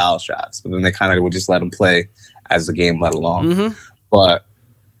loaded with foul shots. But then they kind of would just let them play as the game led along. Mm-hmm. But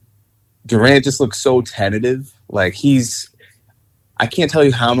Durant just looks so tentative. Like I can't tell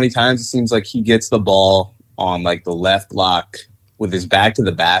you how many times it seems like he gets the ball on like the left block with his back to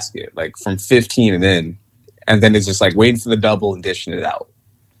the basket, like from 15 and in. And then it's just like waiting for the double and dishing it out.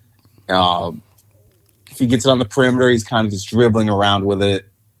 If he gets it on the perimeter, he's kind of just dribbling around with it.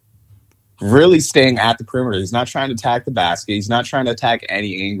 Really staying at the perimeter. He's not trying to attack the basket. He's not trying to attack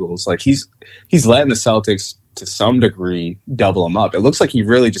any angles. Like he's letting the Celtics to some degree double him up. It looks like he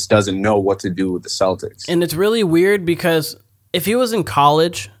really just doesn't know what to do with the Celtics. And it's really weird because if he was in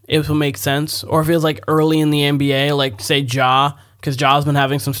college, it would make sense. Or if he was like early in the NBA, like say Ja, because Ja's been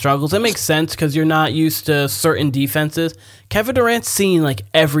having some struggles, it makes sense because you're not used to certain defenses. Kevin Durant's seen like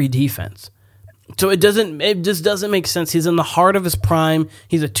every defense. So it just doesn't make sense. He's in the heart of his prime.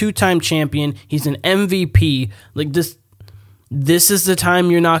 He's a 2-time champion. He's an MVP. Like this is the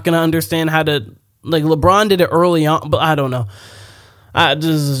time you're not going to understand how to. Like LeBron did it early on, but I don't know.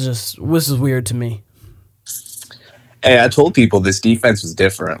 This is weird to me. Hey, I told people this defense was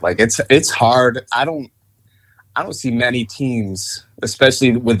different. Like it's hard. I don't see many teams,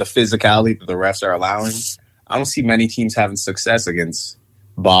 especially with the physicality that the refs are allowing. I don't see many teams having success against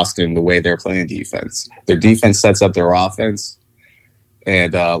Boston the way they're playing defense. Their defense sets up their offense.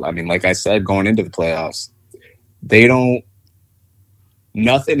 And I mean, like I said, going into the playoffs,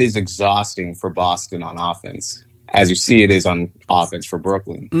 nothing is exhausting for Boston on offense, as you see it is on offense for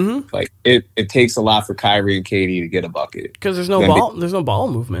Brooklyn. Mm-hmm. Like it takes a lot for Kyrie and KD to get a bucket Because there's no ball. There's no ball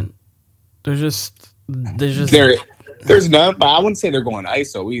movement. There's none, but I wouldn't say they're going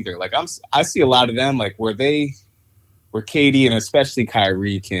ISO either. Like I see a lot of them like where KD and especially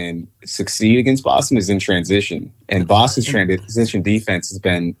Kyrie can succeed against Boston is in transition, and Boston's transition defense has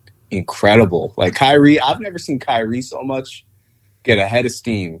been incredible. Like Kyrie, I've never seen Kyrie so much get ahead of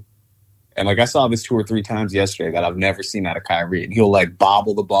steam. And like I saw this 2 or 3 times yesterday that I've never seen out of Kyrie. And he'll like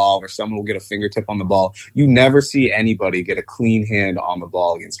bobble the ball or someone will get a fingertip on the ball. You never see anybody get a clean hand on the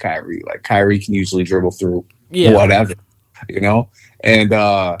ball against Kyrie. Like Kyrie can usually dribble through whatever, you know? And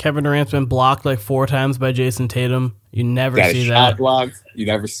Kevin Durant's been blocked like 4 times by Jason Tatum. You never see that. Shot blocked. You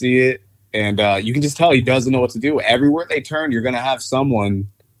never see it. And you can just tell he doesn't know what to do. Everywhere they turn, you're going to have someone,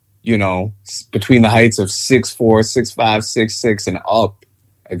 you know, between the heights of 6'4", 6'5", 6'6", and up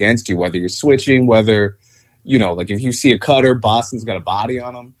against you, whether you're switching, whether, you know, like if you see a cutter, Boston's got a body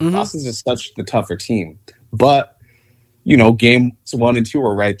on them. Mm-hmm. Boston's just such the tougher team. But, you know, games 1 and 2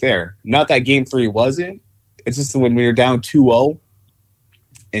 are right there. Not that game 3 wasn't. It's just when we were down 2-0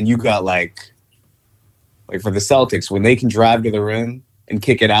 and you got like for the Celtics, when they can drive to the rim and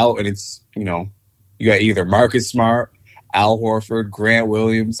kick it out and it's, you know, you got either Marcus Smart, Al Horford, Grant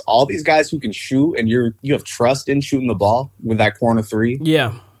Williams, all these guys who can shoot, and you have trust in shooting the ball with that corner 3.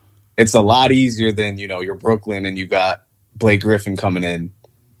 Yeah. It's a lot easier than, you know, you're Brooklyn and you got Blake Griffin coming in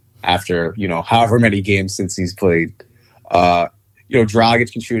after, you know, however many games since he's played. You know,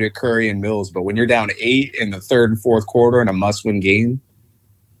 Dragic can shoot it, Curry and Mills, but when you're down 8 in the 3rd and 4th quarter in a must-win game,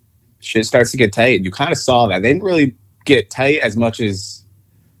 shit starts to get tight. You kind of saw that. They didn't really get tight as much as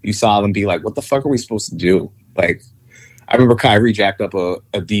you saw them be like, what the fuck are we supposed to do? Like, I remember Kyrie jacked up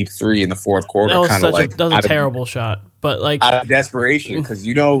a deep 3 in the 4th quarter. That was a terrible shot. But like out of desperation, because,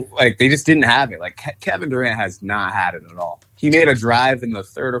 you know, like they just didn't have it. Like Kevin Durant has not had it at all. He made a drive in the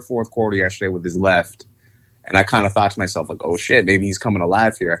 3rd or 4th quarter yesterday with his left. And I kind of thought to myself, like, oh shit, maybe he's coming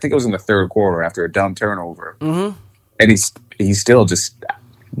alive here. I think it was in the 3rd quarter after a dumb turnover. Mm-hmm. And he's still just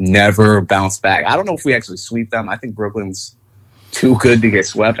never bounced back. I don't know if we actually sweep them. I think Brooklyn's too good to get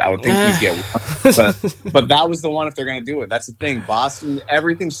swept. I would think you'd get one. But that was the one if they're going to do it. That's the thing. Boston,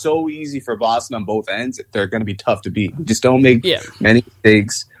 everything's so easy for Boston on both ends. They're going to be tough to beat. Just don't make many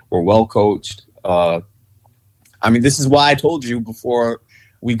mistakes. We're well coached. I mean, this is why I told you before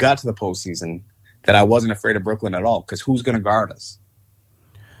we got to the postseason that I wasn't afraid of Brooklyn at all, because who's going to guard us?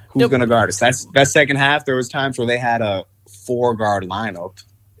 Who's going to guard us? That second half, there was times where they had a 4-guard lineup,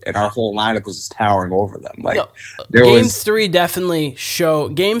 and our whole lineup was just towering over them. Like Game 3 definitely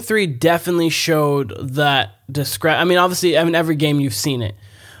showed that I mean, obviously, every game you've seen it,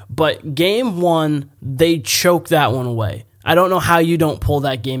 but Game 1 they choked that one away. I don't know how you don't pull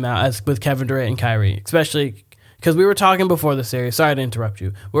that game out as with Kevin Durant and Kyrie, especially because we were talking before the series. Sorry to interrupt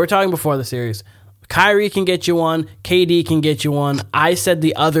you. We were talking before the series. Kyrie can get you one. KD can get you one. I said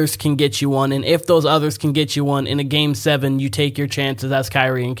the others can get you one. And if those others can get you one in a Game 7, you take your chances as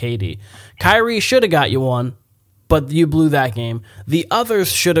Kyrie and KD. Kyrie should have got you one, but you blew that game. The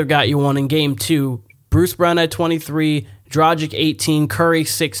others should have got you one in Game 2. Bruce Brown had 23, Dragic 18, Curry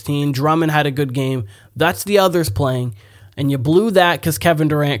 16, Drummond had a good game. That's the others playing. And you blew that because Kevin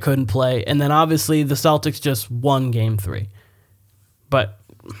Durant couldn't play. And then obviously the Celtics just won Game 3. But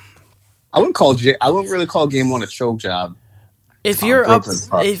I wouldn't really call Game 1 a choke job. If you're up,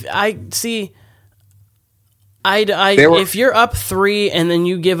 if you're up 3 and then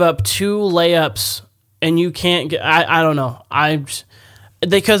you give up 2 layups and you can't get, I don't know.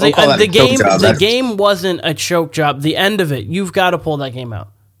 The game wasn't a choke job. The end of it, you've got to pull that game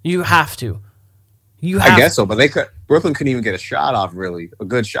out. You have to. I guess so, but Brooklyn couldn't even get a shot off, really, a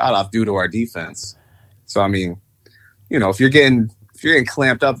good shot off due to our defense. So I mean, you know, if you're getting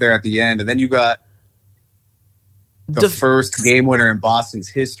clamped up there at the end, and then you got the first game winner in Boston's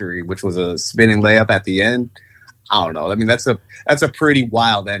history, which was a spinning layup at the end. I don't know. I mean, that's a pretty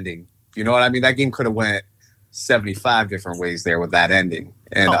wild ending. You know what I mean? That game could have went 75 different ways there with that ending.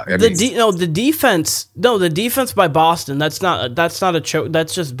 And the defense by Boston. That's not a choke.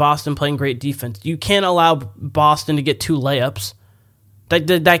 That's just Boston playing great defense. You can't allow Boston to get 2 layups.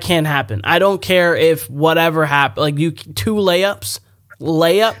 That can't happen. I don't care if whatever happened. Like 2 layups.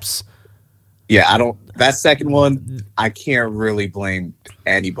 Yeah, I don't. That second one, I can't really blame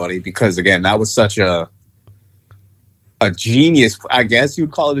anybody because again, that was such a a genius. I guess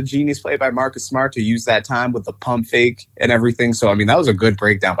you'd call it a genius play by Marcus Smart to use that time with the pump fake and everything. So I mean, that was a good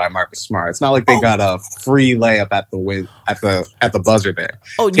breakdown by Marcus Smart. It's not like they got a free layup at the buzzer there.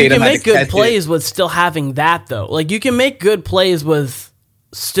 Oh, you can make good plays with still having that though. Like you can make good plays with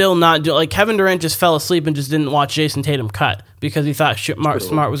still not do. Like Kevin Durant just fell asleep and just didn't watch Jason Tatum cut because he thought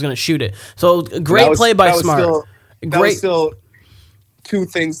Smart was going to shoot it. So great play by Smart. That was still two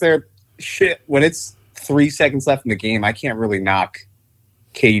things there. Shit, when it's 3 seconds left in the game, I can't really knock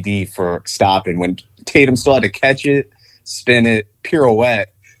KD for stopping. When Tatum still had to catch it, spin it,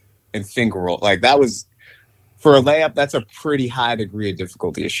 pirouette, and finger roll. Like, that was, for a layup, that's a pretty high degree of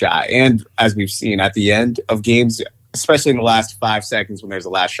difficulty, a shot. And as we've seen at the end of games, especially in the last 5 seconds when there's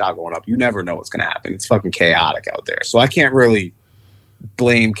a last shot going up, you never know what's going to happen. It's fucking chaotic out there. So I can't really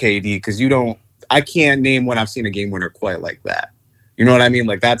blame KD because I can't name when I've seen a game winner quite like that. You know what I mean?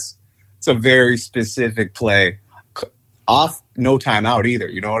 Like, it's a very specific play. Off, no timeout either.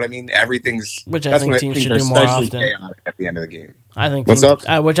 You know what I mean? Which I think teams should do more often at the end of the game. I think what's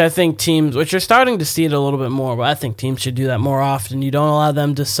up? Which I think teams, which you're starting to see it a little bit more, but I think teams should do that more often. You don't allow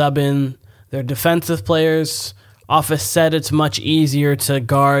them to sub in their defensive players. Off a set, it's much easier to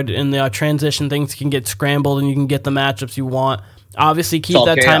guard, and the transition things can get scrambled, and you can get the matchups you want. Obviously, keep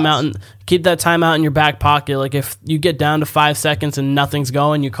that timeout in your back pocket. Like if you get down to 5 seconds and nothing's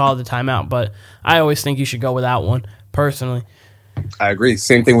going, you call the timeout. But I always think you should go without one, personally. I agree.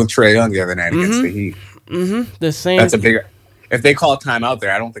 Same thing with Trae Young the other night against the Heat. Mm-hmm. The same. That's a bigger. If they call a timeout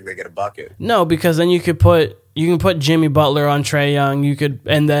there, I don't think they get a bucket. No, because then you can put Jimmy Butler on Trae Young.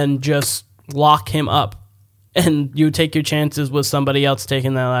 And then just lock him up, and you take your chances with somebody else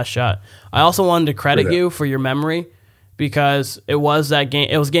taking that last shot. I also wanted to credit you for your memory. Because it was that game,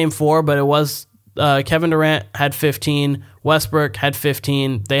 it was game 4, but it was Kevin Durant had 15, Westbrook had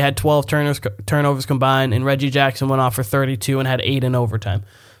 15, they had 12 turnovers combined, and Reggie Jackson went off for 32 and had 8 in overtime.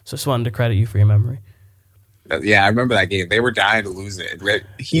 So just wanted to credit you for your memory. Yeah, I remember that game. They were dying to lose it.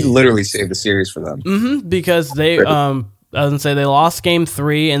 He literally saved the series for them. Mm-hmm, because they, I was going to say, they lost game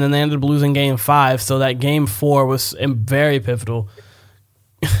 3, and then they ended up losing game 5, so that game 4 was very pivotal.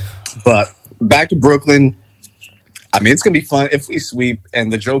 But back to Brooklyn. I mean, it's going to be fun if we sweep, and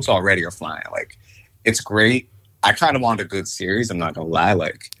the jokes already are flying. Like, it's great. I kind of wanted a good series. I'm not going to lie.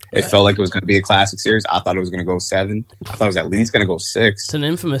 Like, it felt like it was going to be a classic series. I thought it was going to go 7. I thought it was at least going to go 6. It's an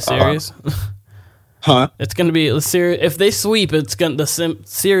infamous series. Huh? It's going to be a series. If they sweep, the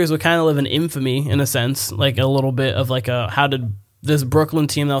series would kind of live in infamy in a sense. Like, a little bit of like how did this Brooklyn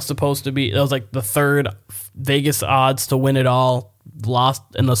team that was supposed to be, that was like the third Vegas odds to win it all, lost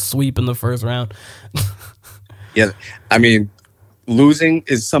in a sweep in the first round. Yeah, I mean, losing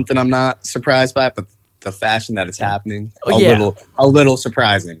is something I'm not surprised by, but the fashion that it's happening, a little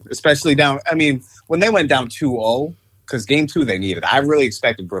surprising, especially down. I mean, when they went down 2-0, because game 2 they needed. I really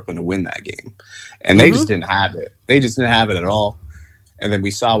expected Brooklyn to win that game, and they just didn't have it. They just didn't have it at all. And then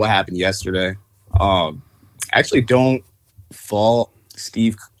we saw what happened yesterday. Actually, don't fault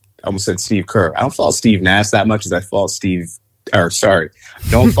Steve. I almost said Steve Kerr. I don't fault Steve Nash that much as I fault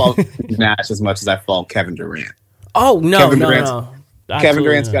don't fault Steve Nash as much as I fault Kevin Durant. Oh, no. Kevin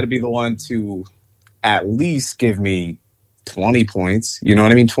Durant's got to be the one to at least give me 20 points. You know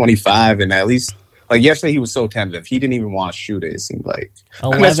what I mean? 25. And at least, like yesterday, he was so tentative. He didn't even want to shoot it seemed like.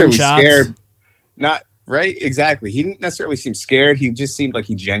 11 shots. Scared. Not, right? Exactly. He didn't necessarily seem scared. He just seemed like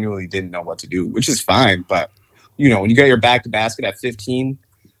he genuinely didn't know what to do, which is fine. But, you know, when you got your back to basket at 15,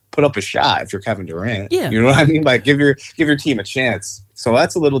 put up a shot if you're Kevin Durant. Yeah. You know what I mean? Like, give your team a chance. So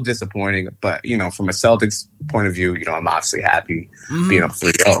that's a little disappointing, but, you know, from a Celtics point of view, you know, I'm obviously happy being up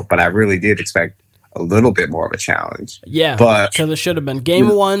 3-0, but I really did expect a little bit more of a challenge. Yeah, but because it should have been. Game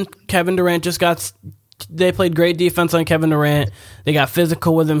 1, Kevin Durant they played great defense on Kevin Durant. They got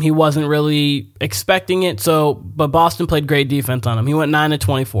physical with him. He wasn't really expecting it, but Boston played great defense on him. He went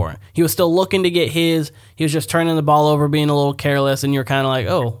 9-24. He was still looking to get his. He was just turning the ball over, being a little careless, and you're kind of like,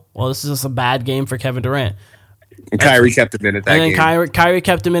 oh, well, this is just a bad game for Kevin Durant. And Kyrie kept him in it that game. And then Kyrie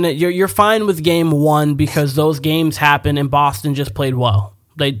kept him in it. You're fine with game 1 because those games happen and Boston just played well.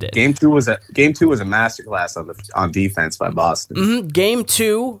 They did. Game two was a masterclass on defense by Boston. Mm-hmm. Game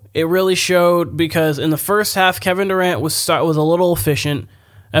 2, it really showed because in the first half, Kevin Durant was a little efficient.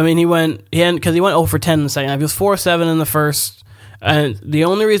 I mean, he went 0 for 10 in the second half. He was 4-7 in the first. And the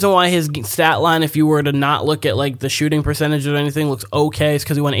only reason why his stat line, if you were to not look at like the shooting percentage or anything, looks okay is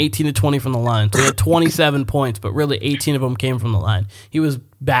because he went 18-20 from the line. So he had 27 points, but really 18 of them came from the line. He was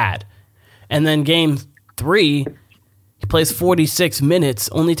bad. And then game 3, he plays 46 minutes,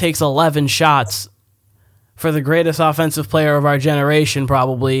 only takes 11 shots for the greatest offensive player of our generation,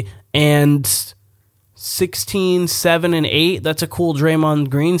 probably, and 16, 7, and 8. That's a cool Draymond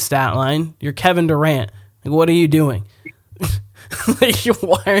Green stat line. You're Kevin Durant. Like, what are you doing? Like,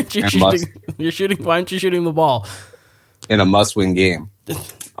 why aren't you shooting? Why aren't you shooting the ball in a must-win game?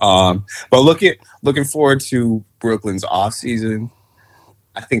 But looking forward to Brooklyn's offseason.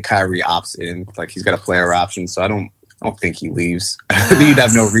 I think Kyrie opts in. Like, he's got a player option, so I don't think he leaves. I think he'd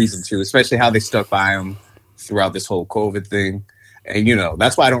have no reason to, especially how they stuck by him throughout this whole COVID thing. And,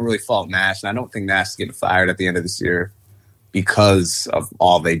 that's why I don't really fault Nash. And I don't think Nash is getting fired at the end of this year because of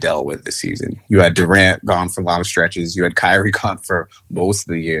all they dealt with this season. You had Durant gone for long stretches. You had Kyrie gone for most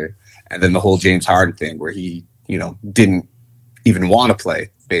of the year. And then the whole James Harden thing where he, didn't even want to play,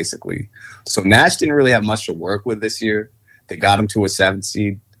 basically. So Nash didn't really have much to work with this year. They got him to a 7th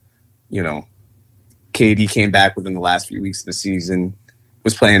seed. KD came back within the last few weeks of the season,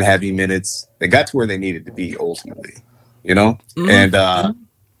 was playing heavy minutes. They got to where they needed to be ultimately, Mm-hmm.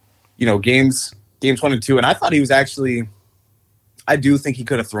 And, games 1 and 2. And I thought he was actually, I do think he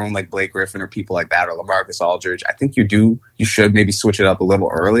could have thrown like Blake Griffin or people like that or LaMarcus Aldridge. I think you should maybe switch it up a little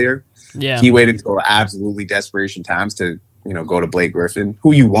earlier. Yeah. He waited until absolutely desperation times to, go to Blake Griffin,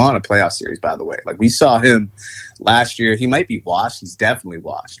 who you want a playoff series, by the way. Like, we saw him last year. He might be washed. He's definitely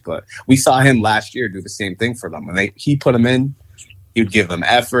washed. But we saw him last year do the same thing for them. When he put him in, he would give them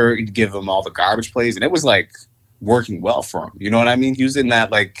effort. He'd give them all the garbage plays. And it was, like, working well for him. You know what I mean? He was in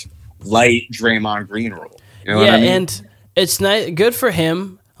that, like, light Draymond Green role. You know what I mean? And it's nice, good for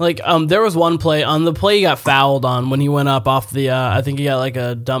him. Like, there was one play on the play he got fouled on when he went up off the. I think he got like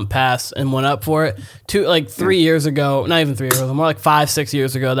a dump pass and went up for it. 3 years ago, not even 3 years ago, more like 5-6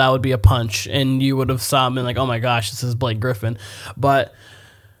 years ago, that would be a punch, and you would have saw him and like, oh my gosh, this is Blake Griffin. But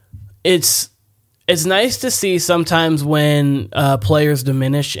it's nice to see sometimes when players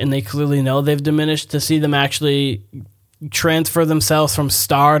diminish and they clearly know they've diminished, to see them actually transfer themselves from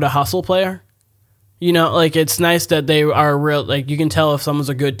star to hustle player. Like, it's nice that they are real. Like, you can tell if someone's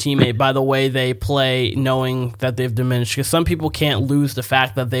a good teammate by the way they play, knowing that they've diminished. Because some people can't lose the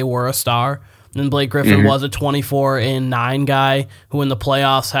fact that they were a star. And Blake Griffin was a 24-9 guy who in the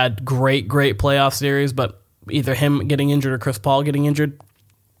playoffs had great playoff series, but either him getting injured or Chris Paul getting injured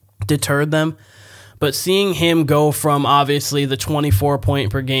deterred them. But seeing him go from obviously the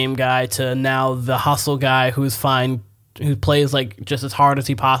 24-point per game guy to now the hustle guy who plays like just as hard as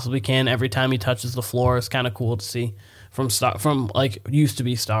he possibly can every time he touches the floor is kind of cool to see from like used to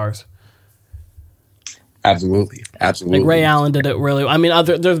be stars. Absolutely. Like Ray Allen did it really. I mean,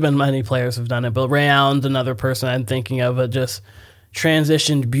 there's been many players who've done it, but Ray Allen's another person I'm thinking of that just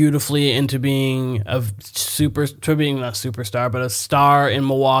transitioned beautifully into being not a superstar, but a star in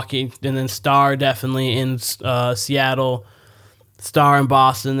Milwaukee, and then star definitely in Seattle. Star in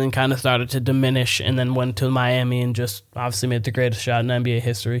Boston, then kind of started to diminish, and then went to Miami and just obviously made the greatest shot in NBA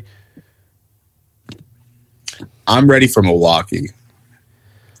history. I'm ready for Milwaukee.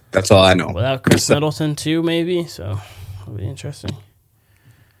 That's all I know. Without Chris Middleton too, maybe, so it'll be interesting.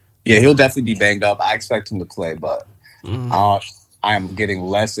 Yeah, he'll definitely be banged up. I expect him to play, but I am getting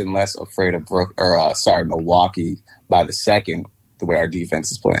less and less afraid of Milwaukee by the second, the way our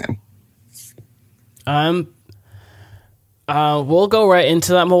defense is playing. We'll go right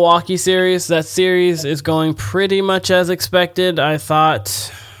into that Milwaukee series. That series is going pretty much as expected. I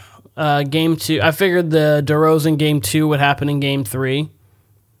thought Game 2... I figured the DeRozan Game 2 would happen in Game 3.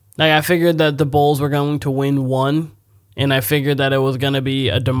 Like, I figured that the Bulls were going to win 1, and I figured that it was going to be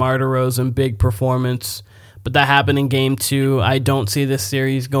a DeMar DeRozan big performance. But that happened in Game 2. I don't see this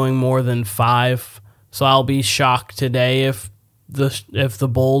series going more than 5, so I'll be shocked today if the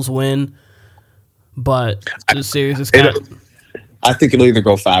Bulls win. But the series is kind of... I think it'll either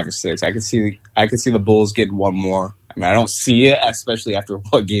go 5 or 6. I can see the Bulls getting one more. I mean, I don't see it, especially after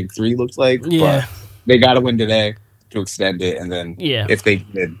what Game 3 looks like. Yeah. But they got to win today to extend it, and then if they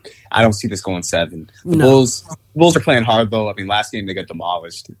did, I don't see this going 7. The Bulls are playing hard though. I mean, last game they got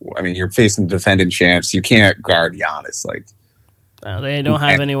demolished. I mean, you're facing defending champs. You can't guard Giannis. Like, they don't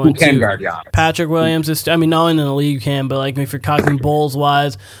have anyone who can guard Giannis. Patrick Williams is, I mean, no one in the league can, but like if you're talking Bulls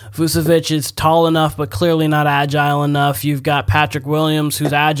wise, Vucevic is tall enough, but clearly not agile enough. You've got Patrick Williams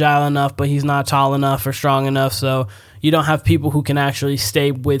who's agile enough, but he's not tall enough or strong enough. So you don't have people who can actually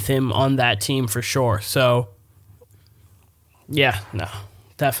stay with him on that team for sure. So yeah, no,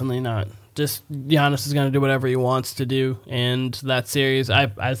 definitely not. Just Giannis is going to do whatever he wants to do, and that series, I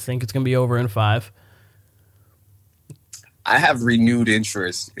think it's going to be over in 5. I have renewed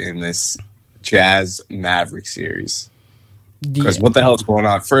interest in this Jazz Maverick series because what the hell is going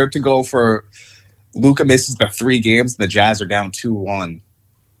on? For it to go for Luka misses the 3 games, the Jazz are down 2-1,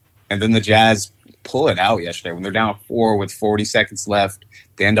 and then the Jazz pull it out yesterday when they're down 4 with 40 seconds left.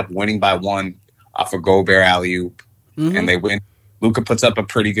 They end up winning by 1. off a Gobert alley-oop, and they win. Luka puts up a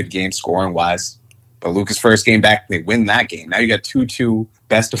pretty good game scoring-wise. But Luka's first game back, they win that game. Now you got 2-2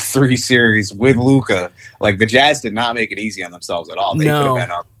 best-of-3 series with Luka. Like, the Jazz did not make it easy on themselves at all. They could have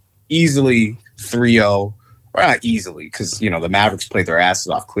been up easily 3-0. Well, not easily, because, the Mavericks played their asses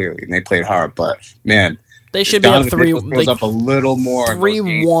off, clearly, and they played hard. But, man, they should be up 3. Like, up a little more.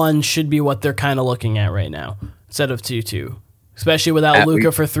 3-1 should be what they're kind of looking at right now, instead of 2-2, especially without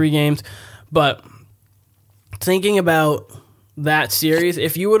Luka for 3 games. But thinking about that series,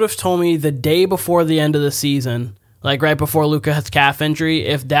 if you would have told me the day before the end of the season, like right before Luka has calf injury,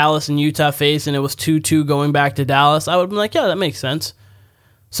 if Dallas and Utah faced and it was 2-2 going back to Dallas, I would have been like, yeah, that makes sense.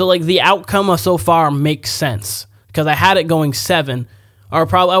 So, like, the outcome of so far makes sense, because I had it going 7, or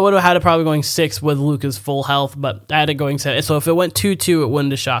probably I would have had it probably going 6 with Luka's full health, but I had it going 7. So if it went 2-2, it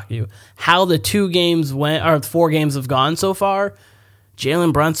wouldn't have shocked you. How the 2 games went, or 4 games have gone so far,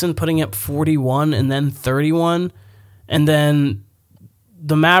 Jalen Brunson putting up 41 and then 31, and then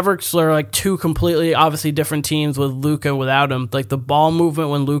the Mavericks are like 2 completely, obviously different teams with Luka and without him. Like, the ball movement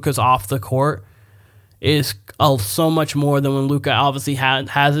when Luka's off the court is so much more than when Luka obviously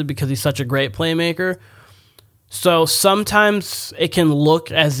has it, because he's such a great playmaker. So sometimes it can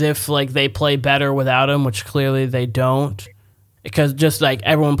look as if like they play better without him, which clearly they don't, because just like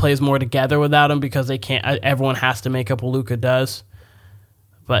everyone plays more together without him, because they can't. Everyone has to make up what Luka does.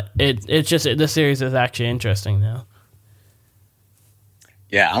 But it's just this series is actually interesting now.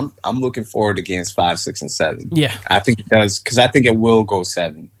 Yeah, I'm looking forward to games 5, 6, and 7. Yeah, I think it does, because I think it will go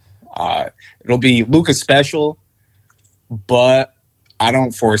 7. It'll be Luka special, but I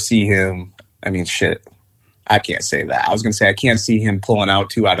don't foresee him. I mean, shit, I can't say that. I was gonna say I can't see him pulling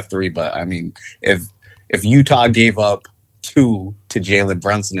out 2 out of 3, but I mean, if Utah gave up 2 to Jalen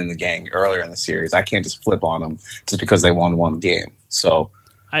Brunson in the gang earlier in the series, I can't just flip on them just because they won 1 game. So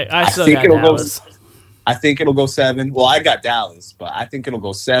I still think got Dallas. I think it'll go 7. Well, I got Dallas, but I think it'll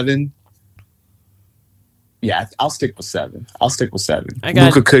go 7. Yeah, I'll stick with 7.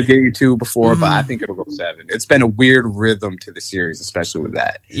 Luka could get you 2 before, but I think it'll go 7. It's been a weird rhythm to the series, especially with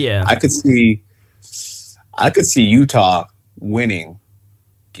that. Yeah, I could see Utah winning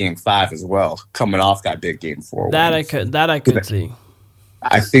Game 5 as well, coming off that big Game 4. That I could see.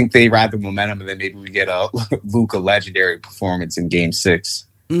 I think they ride the momentum, and then maybe we get a Luka legendary performance in Game 6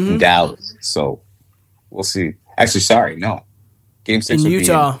 in Dallas. So we'll see. Actually, sorry, no. Game 6 in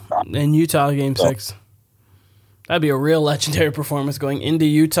Utah. In Utah, Game 6. That'd be a real legendary performance going into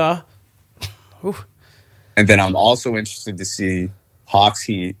Utah. And then I'm also interested to see Hawks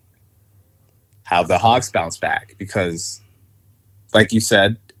Heat, how the Hawks bounce back, because, like you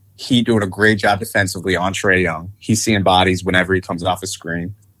said, Heat doing a great job defensively on Trae Young. He's seeing bodies whenever he comes off a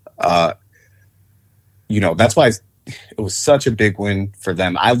screen. That's why it was such a big win for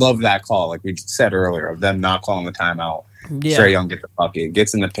them. I love that call, like we said earlier, of them not calling the timeout. Yeah. Trae Young gets the bucket,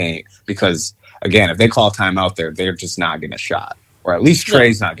 gets in the paint, because, again, if they call timeout there, they're just not getting a shot. Or at least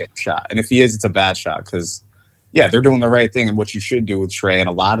Trae's not getting a shot. And if he is, it's a bad shot, because, yeah, they're doing the right thing and what you should do with Trae and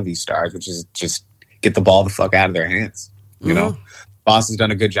a lot of these stars, which is just get the ball the fuck out of their hands. You know? Boston's done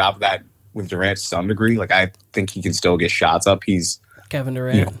a good job of that with Durant to some degree. Like, I think he can still get shots up. He's Kevin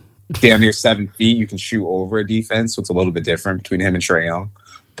Durant. Damn near 7 feet. You can shoot over a defense, so it's a little bit different between him and Trae Young.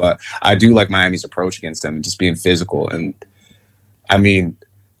 But I do like Miami's approach against him, just being physical. And, I mean,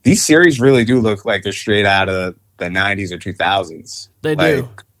 these series really do look like they're straight out of the 90s or 2000s. They do.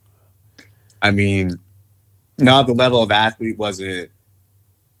 I mean, not the level of athlete wasn't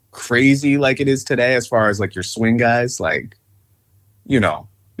crazy like it is today as far as, like, your swing guys. Like,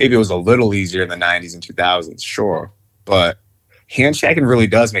 maybe it was a little easier in the 90s and 2000s, sure. But hand checking really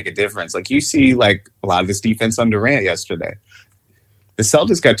does make a difference. Like, you see, like, a lot of this defense on Durant yesterday. The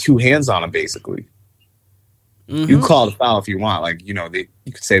Celtics got 2 hands on him, basically. You call the foul if you want. Like, you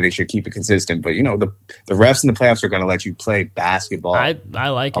could say they should keep it consistent. But, the refs in the playoffs are going to let you play basketball. I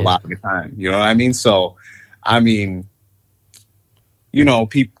like a lot of the time. You know what I mean? So, I mean,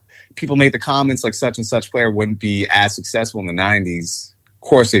 people make the comments like such and such player wouldn't be as successful in the 90s. Of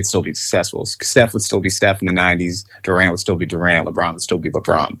course, they'd still be successful. Steph would still be Steph in the 90s. Durant would still be Durant. LeBron would still be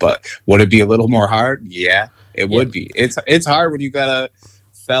LeBron. But would it be a little more hard? Yeah, it would be. It's hard when you got a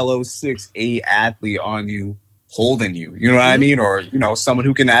fellow 6'8" athlete on you, holding you. You know what I mean? Or, someone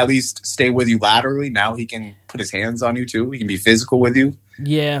who can at least stay with you laterally. Now he can put his hands on you, too. He can be physical with you.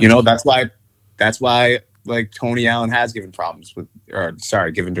 Yeah. That's why, like, Tony Allen has given Durant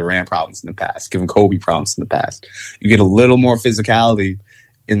problems in the past, given Kobe problems in the past. You get a little more physicality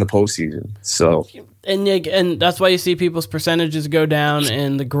in the postseason. So, and that's why you see people's percentages go down,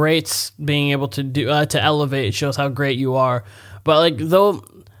 and the greats being able to do to elevate shows how great you are. But, like, though,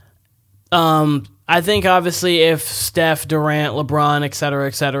 I think obviously if Steph, Durant, LeBron, et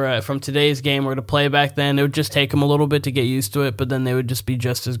cetera, from today's game were to play back then, it would just take them a little bit to get used to it, but then they would just be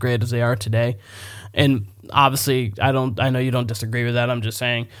just as great as they are today. And obviously, I know you don't disagree with that. I'm just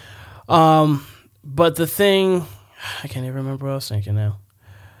saying. But the thing, I can't even remember what I was thinking now.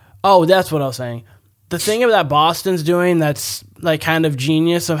 Oh, that's what I was saying. The thing that Boston's doing that's like kind of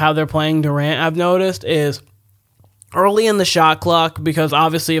genius of how they're playing Durant, I've noticed, is early in the shot clock, because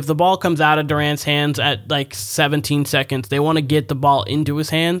obviously if the ball comes out of Durant's hands at like 17 seconds, they want to get the ball into his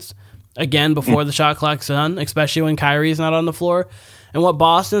hands again before the shot clock's done, especially when Kyrie's not on the floor. And what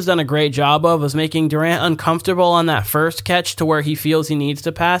Boston's done a great job of is making Durant uncomfortable on that first catch to where he feels he needs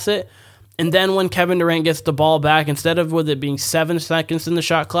to pass it. And then when Kevin Durant gets the ball back, instead of with it being 7 seconds in the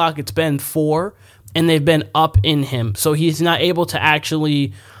shot clock, it's been 4, and they've been up in him. So he's not able to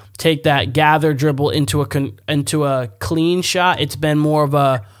actually take that gather dribble into a clean shot. It's been more of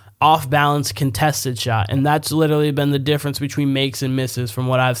a off-balance contested shot, and that's literally been the difference between makes and misses from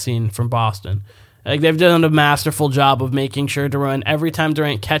what I've seen from Boston. Like, they've done a masterful job of making sure Durant, every time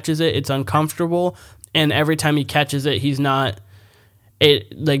Durant catches it, it's uncomfortable, and every time he catches it, he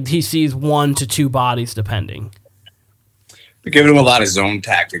sees 1 to 2 bodies depending. They're giving him a lot of zone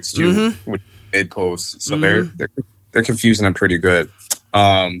tactics too, with mid posts, so they're confusing him pretty good.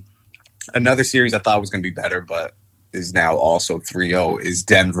 Another series I thought was going to be better, but is now also 3-0 is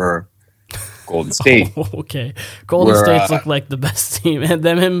Denver Golden State. Okay. Golden State's look like the best team. And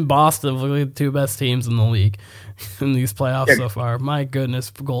them and Boston look like the 2 best teams in the league in these playoffs so far. My goodness,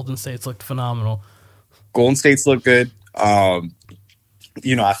 Golden State's looked phenomenal. Golden State's look good. I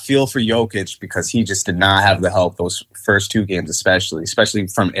feel for Jokic because he just did not have the help those first 2 games, especially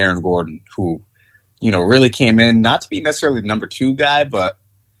from Aaron Gordon, who, really came in not to be necessarily the number 2 guy, but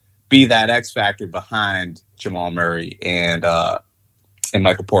be that X factor behind Jamal Murray and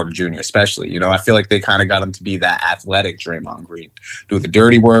Michael Porter Jr. especially. I feel like they kind of got him to be that athletic Draymond Green, do the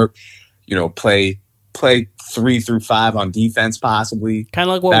dirty work, play 3 through 5 on defense possibly. Kind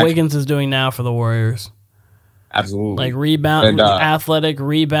of like what Wiggins is doing now for the Warriors. Absolutely. Like rebound, athletic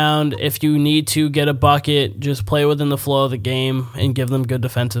rebound. If you need to get a bucket, just play within the flow of the game and give them good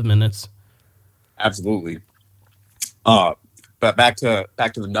defensive minutes. Absolutely. But back to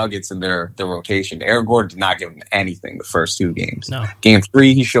the Nuggets and their rotation. Aaron Gordon did not give them anything the first 2 games. No. Game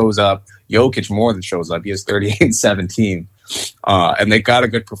 3, he shows up. Jokic more than shows up. He has 38-17. And they got a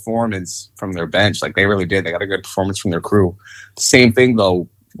good performance from their bench. Like, they really did. They got a good performance from their crew. Same thing, though,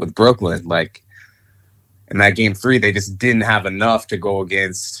 with Brooklyn. Like, in that Game 3, they just didn't have enough to go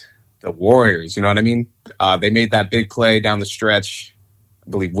against the Warriors. You know what I mean? They made that big play down the stretch.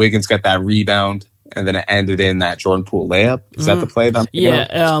 I believe Wiggins got that rebound. And then it ended in that Jordan Poole layup. Is that the play?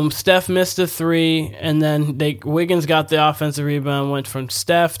 Steph missed a 3, and then Wiggins got the offensive rebound, went from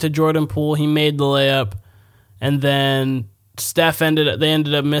Steph to Jordan Poole. He made the layup, and then they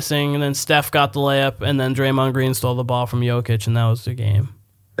ended up missing, and then Steph got the layup, and then Draymond Green stole the ball from Jokic, and that was the game.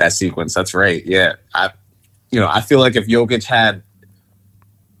 That sequence, that's right. Yeah, I feel like if Jokic had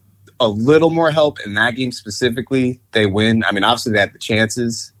a little more help in that game specifically, they win. I mean, obviously they had the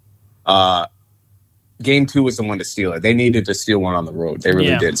chances. Game 2 was the one to steal it. They needed to steal one on the road. They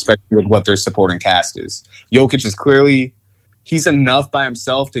really did, especially with what their supporting cast is. Jokic is clearly, he's enough by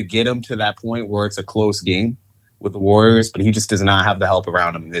himself to get him to that point where it's a close game with the Warriors, but he just does not have the help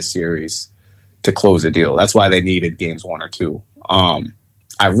around him in this series to close a deal. That's why they needed games 1 or 2.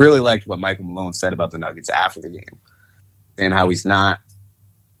 I really liked what Michael Malone said about the Nuggets after the game and how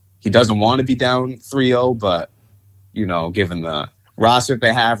he doesn't want to be down 3-0, but, given the roster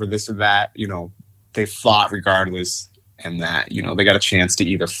they have or this or that, they fought regardless, and that, they got a chance to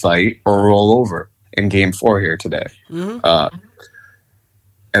either fight or roll over in Game 4 here today. Mm-hmm.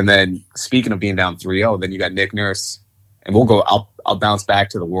 And then, speaking of being down 3-0, then you got Nick Nurse, and I'll bounce back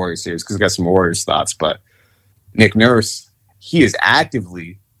to the Warriors series because I got some Warriors thoughts, but Nick Nurse, he is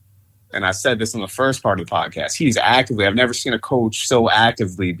actively, and I said this in the first part of the podcast, I've never seen a coach so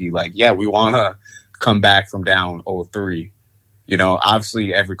actively be like, yeah, we want to come back from down 0-3.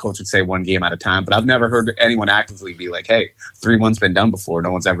 Obviously every coach would say 1 game at a time, but I've never heard anyone actively be like, hey, 3-1's been done before. No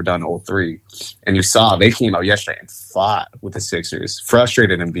one's ever done 0-3. And you saw they came out yesterday and fought with the Sixers,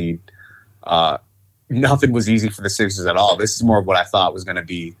 frustrated Embiid. Nothing was easy for the Sixers at all. This is more of what I thought was going to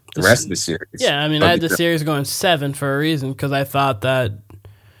be the rest of the series. Yeah, I mean, I had the series going 7 for a reason because I thought that,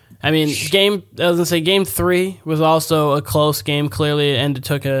 Game 3 was also a close game, clearly, and it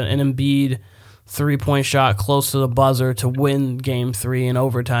took an Embiid 3-point shot close to the buzzer to win Game 3 in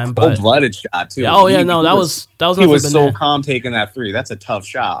overtime. Cold-blooded shot too. Oh yeah, that was. He was so calm taking that 3. That's a tough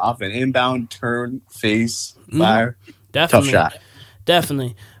shot off an inbound turn, face, fire. Definitely, tough shot.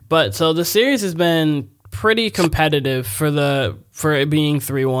 Definitely. But so the series has been pretty competitive for it being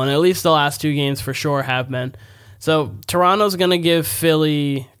 3-1. At least the last 2 games for sure have been. So Toronto's going to give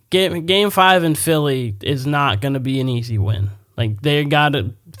Philly game 5 in Philly is not going to be an easy win. Like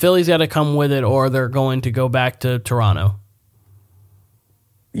Philly's got to come with it, or they're going to go back to Toronto.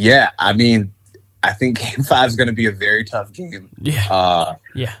 Yeah, I mean, I think game 5 is going to be a very tough game. Yeah.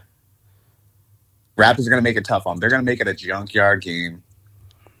 Yeah. Raptors are going to make it tough on them. They're going to make it a junkyard game.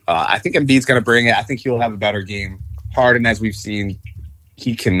 I think Embiid's going to bring it. I think he'll have a better game. Harden, as we've seen,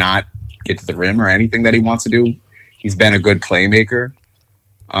 he cannot get to the rim or anything that he wants to do. He's been a good playmaker.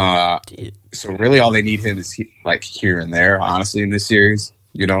 So really all they need him is here and there, honestly, in this series.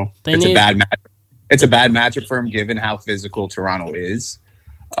 You know, a bad matchup. It's a bad matchup for him given how physical Toronto is.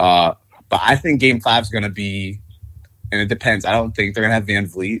 But I think game 5 is going to be, and it depends. I don't think they're going to have Van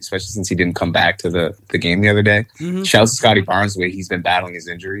Vliet, especially since he didn't come back to the game the other day. Mm-hmm. Shout out to Scotty Barnes, the way he's been battling his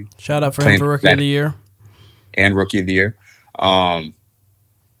injury. Shout out for him for Rookie of the Year. And Rookie of the Year. I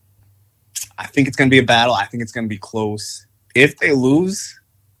think it's going to be a battle. I think it's going to be close. If they lose,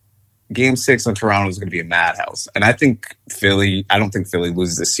 game 6 in Toronto is going to be a madhouse. And I don't think Philly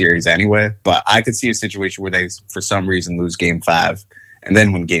loses this series anyway, but I could see a situation where they, for some reason, lose game 5 and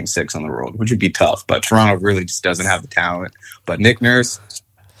then win game 6 on the road, which would be tough. But Toronto really just doesn't have the talent. But Nick Nurse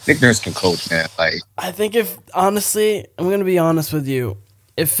can coach, man. I think I'm going to be honest with you.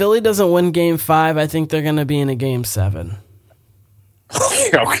 If Philly doesn't win game 5, I think they're going to be in a game 7.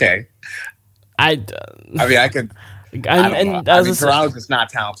 Okay. Toronto's just not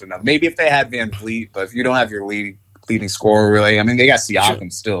talented enough. Maybe if they had Van Vliet, but if you don't have your leading scorer, really, I mean, they got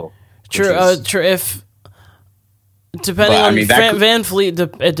Siakam still. True. If depending on Van Vliet,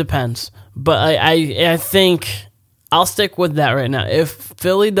 it depends. But I think I'll stick with that right now. If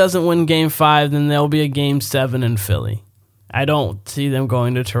Philly doesn't win game 5, then there'll be a game 7 in Philly. I don't see them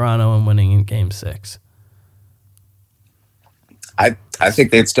going to Toronto and winning in game 6. I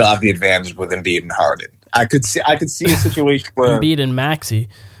think they'd still have the advantage with Embiid and Harden. I could see a situation where Embiid and Maxey.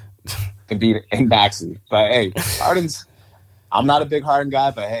 But hey, Harden's. I'm not a big Harden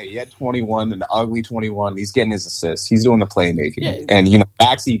guy, but hey, he had 21, an ugly 21. He's getting his assists. He's doing the playmaking, and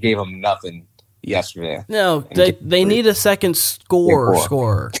Maxey gave him nothing yesterday. No, they need a second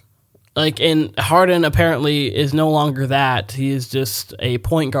scorer. And Harden apparently is no longer that. He is just a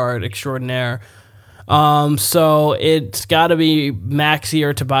point guard extraordinaire. So it's got to be Maxey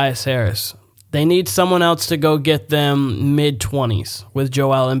or Tobias Harris. They need someone else to go get them mid-20s with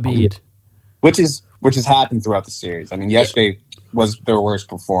Joel Embiid. Which has happened throughout the series. I mean, yesterday was their worst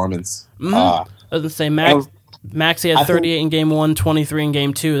performance. Mm-hmm. I was going to say, Maxey had 38 in game 1, 23 in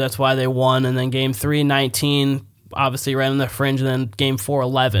game 2. That's why they won. And then game 3, 19, obviously right on the fringe. And then game 4,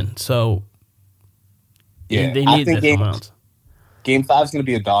 11. So they need someone else. Game 5 is going to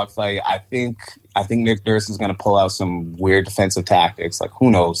be a dogfight. I think Nick Nurse is going to pull out some weird defensive tactics. Who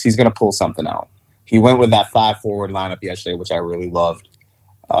knows? He's going to pull something out. He went with that 5 forward lineup yesterday, which I really loved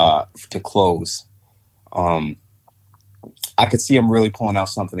to close. I could see him really pulling out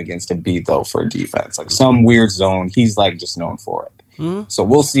something against Embiid, though, for defense. Some weird zone. He's just known for it. Mm-hmm. So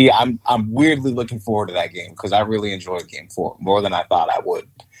we'll see. I'm weirdly looking forward to that game because I really enjoyed game 4 more than I thought I would,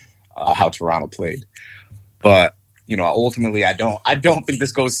 how Toronto played. But ultimately, I don't think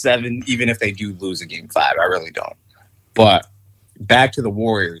this goes 7, even if they do lose a game 5. I really don't. But back to the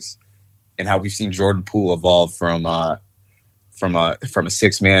Warriors and how we've seen Jordan Poole evolve from a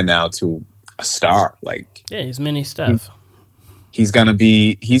 6-man now to a star. He's mini Steph. He's gonna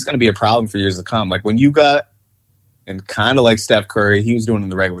be a problem for years to come. When you got, and kind of like Steph Curry, he was doing in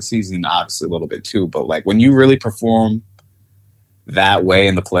the regular season, obviously a little bit too. But when you really perform that way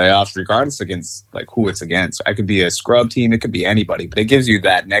in the playoffs, regardless against who it's against. It could be a scrub team, it could be anybody, but it gives you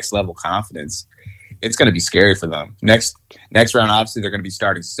that next level confidence. It's going to be scary for them. Next round, obviously, they're going to be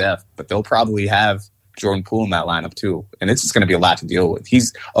starting Steph, but they'll probably have Jordan Poole in that lineup too, and it's just going to be a lot to deal with.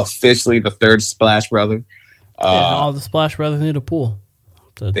 He's officially the third Splash Brother. All the Splash Brothers need a pool.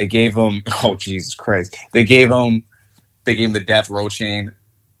 They gave him. Oh Jesus Christ! They gave him the Death Row chain.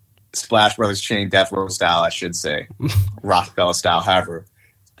 Splash Brothers chain, Death Row style, I should say. Rockefeller style, however.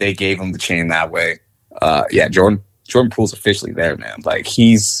 They gave him the chain that way. Jordan Poole's officially there, man.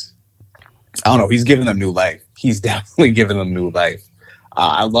 He's giving them new life. He's definitely giving them new life.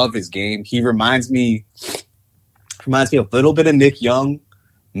 I love his game. He reminds me a little bit of Nick Young,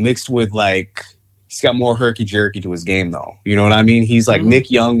 mixed with he's got more herky-jerky to his game, though. You know what I mean? He's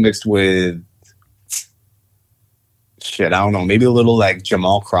Nick Young mixed with I don't know, maybe a little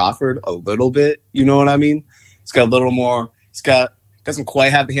Jamal Crawford, a little bit. You know what I mean? He's got a little more. Doesn't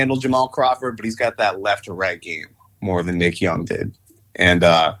quite have the handle Jamal Crawford, but he's got that left to right game more than Nick Young did. and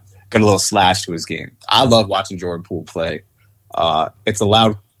got a little slash to his game. I love watching Jordan Poole play. It's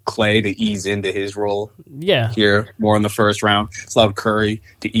allowed Clay to ease into his role here more in the first round. It's allowed Curry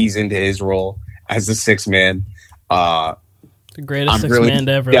to ease into his role as the sixth man. The greatest sixth man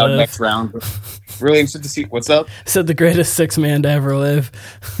to ever live. Next round. Really interested to see what's up. Said the greatest sixth man to ever live.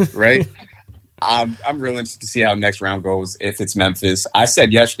 Right? I'm really interested to see how next round goes if it's Memphis. I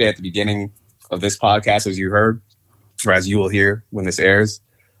said yesterday at the beginning of this podcast, as you heard, or as you will hear when this airs,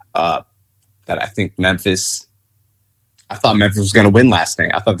 that I think I thought Memphis was going to win last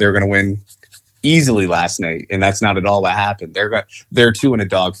night. I thought they were going to win easily last night, and that's not at all what happened. They're two in a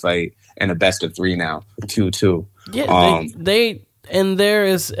dogfight and a best of three now, 2-2. Yeah, there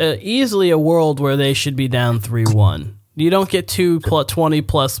is easily a world where they should be down 3-1. You don't get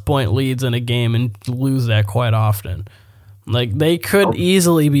 20-plus point leads in a game and lose that quite often. Like, they could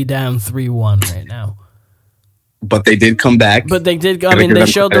easily be down 3-1 right now. But they did come back. But they did. I mean, they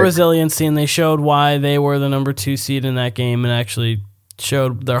showed the resiliency, and they showed why they were the number 2 seed in that game, and actually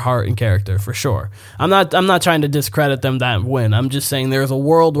showed their heart and character for sure. I'm not trying to discredit them that win. I'm just saying there's a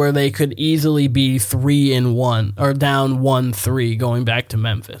world where they could easily be 3-1 or down 1-3 going back to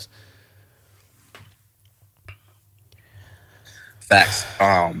Memphis. Facts.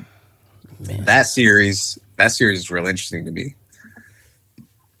 That series is real interesting to me.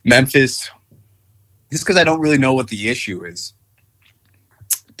 Memphis. Just because I don't really know what the issue is.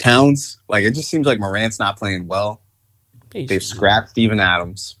 Towns, like, it just seems like Morant's not playing well. They've scrapped Steven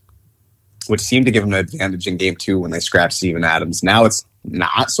Adams, which seemed to give them an advantage in game 2 when they scrapped Steven Adams. Now it's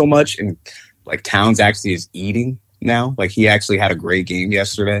not so much, and like Towns actually is eating now. Like, he actually had a great game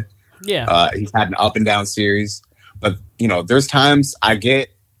yesterday. Yeah. He's had an up and down series. But, there's times I get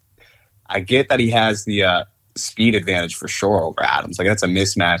that he has the speed advantage for sure over Adams. Like, that's a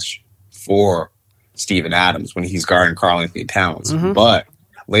mismatch for Steven Adams when he's guarding Karl-Anthony Towns. Mm-hmm. But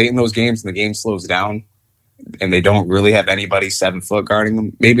late in those games, and the game slows down, and they don't really have anybody 7 foot guarding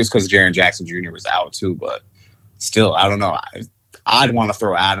them. Maybe it's because Jaren Jackson Jr. was out too, but still, I don't know. I'd want to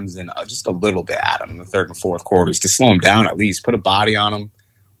throw Adams in just a little bit at him in the third and fourth quarters to slow him down at least. Put a body on him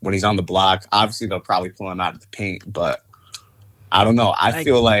when he's on the block. Obviously, they'll probably pull him out of the paint, but I don't know. I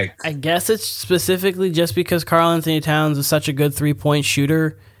feel like... I guess it's specifically just because Karl-Anthony Towns is such a good 3-point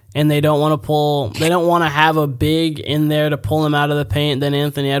shooter, and they don't want to have a big in there to pull him out of the paint. Then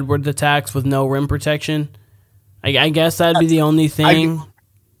Anthony Edwards attacks with no rim protection. I guess that'd be the only thing.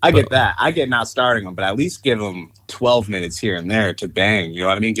 I get that. I get not starting him, but at least give him 12 minutes here and there to bang. You know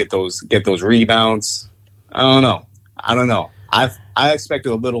what I mean? Get those rebounds. I don't know. I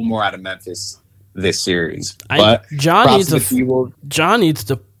expected a little more out of Memphis this series, but John needs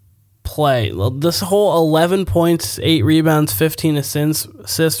to play. This whole 11 points, 8 rebounds, 15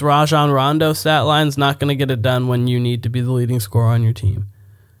 assists Rajon Rondo stat line is not going to get it done when you need to be the leading scorer on your team.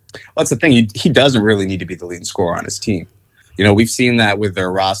 Well, that's the thing. He doesn't really need to be the leading scorer on his team. We've seen that with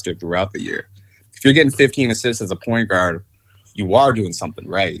their roster throughout the year. If you're getting 15 assists as a point guard, you are doing something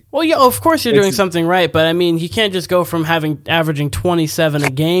right. Well, yeah, of course you're doing something right, but I mean, he can't just go from averaging 27 a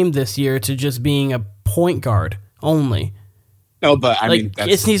game this year to just being a point guard only. No, but I mean,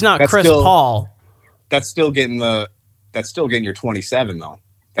 he's not Chris Paul. That's still getting your 27 though.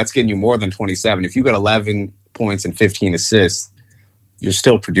 That's getting you more than 27. If you got 11 points and 15 assists, you're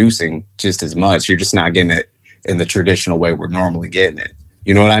still producing just as much. You're just not getting it in the traditional way we're normally getting it.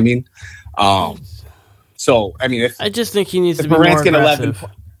 You know what I mean? So I mean, I just think he needs to be more aggressive.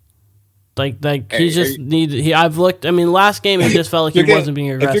 I've looked. I mean, last game it just felt like he wasn't being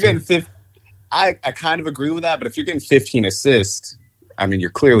aggressive. If you're getting I kind of agree with that, but if you're getting 15 assists, I mean,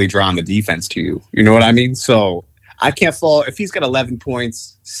 you're clearly drawing the defense to you. You know what I mean? So I can't fault if he's got 11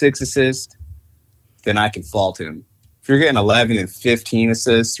 points, 6 assists, then I can fault him. If you're getting 11 and 15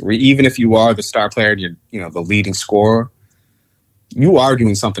 assists, or even if you are the star player and you're the leading scorer, you are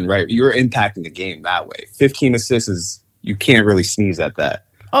doing something right. You're impacting the game that way. 15 assists you can't really sneeze at that.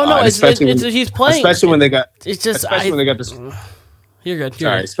 Oh no, he's playing. Especially when they got. It's just when they got this. You're good.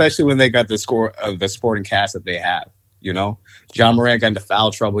 Sorry, especially when they got the score of the sporting cast that they have. John Morant got into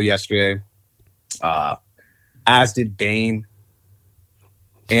foul trouble yesterday. As did Bane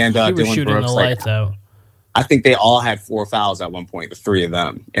and he was Dylan shooting Brooks. The lights out. I think they all had 4 fouls at one point, the 3 of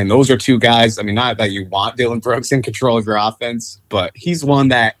them. And those are 2 guys. I mean, not that you want Dylan Brooks in control of your offense, but he's one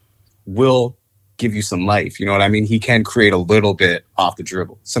that will give you some life. You know what I mean? He can create a little bit off the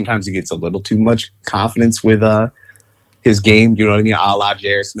dribble. Sometimes he gets a little too much confidence with his game. You know what I mean? A la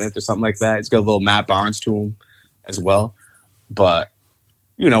J.R. Smith or something like that. He's got a little Matt Barnes to him as well. But,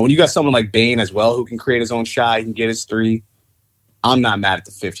 when you got someone like Bane as well who can create his own shot, he can get his 3. I'm not mad at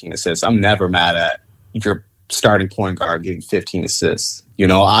the 15 assists. I'm never mad at your starting point guard getting 15 assists. You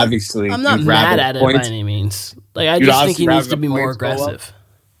know, obviously, I'm not you'd rather mad at it points- by any means. Like, I You'd just think he obviously needs to rather be the more points go up.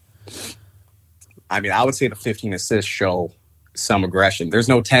 aggressive. I mean, I would say the 15 assists show some aggression. There's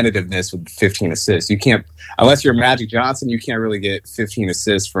no tentativeness with 15 assists. You can't, unless you're Magic Johnson, you can't really get 15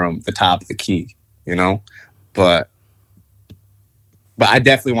 assists from the top of the key, you know? But I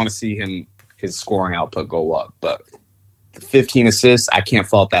definitely want to see his scoring output go up. But the 15 assists, I can't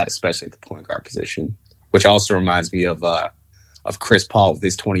fault that, especially at the point guard position, which also reminds me of Chris Paul with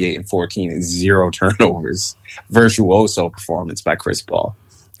his 28 and 14 and 0 turnovers. Virtuoso performance by Chris Paul.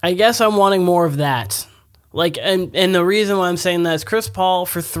 I guess I'm wanting more of that. Like, and the reason why I'm saying that is Chris Paul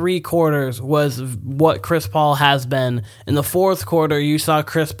for 3 quarters was what Chris Paul has been. In the fourth quarter, you saw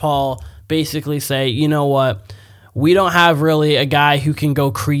Chris Paul basically say, you know what, we don't have really a guy who can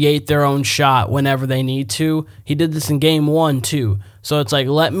go create their own shot whenever they need to. He did this in game 1 too. So it's like,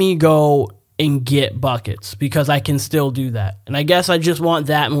 let me go and get buckets because I can still do that. And I guess I just want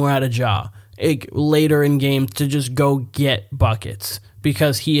that more out of Ja later in games to just go get buckets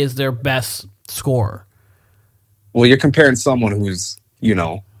because he is their best scorer. Well, you're comparing someone who's, you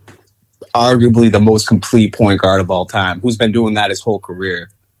know, arguably the most complete point guard of all time, who's been doing that his whole career,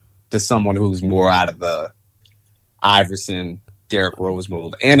 to someone who's more out of the Iverson, Derrick Rose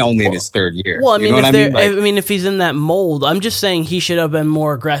mold, and only in his third year. Well, I mean, you know what I mean, if he's in that mold, I'm just saying he should have been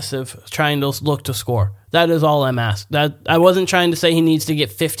more aggressive, trying to look to score. That is all I'm asked. That I wasn't trying to say he needs to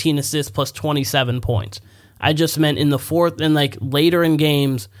get 15 assists plus 27 points. I just meant in the fourth and like later in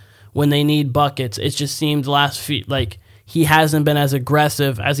games when they need buckets. It just seems like he hasn't been as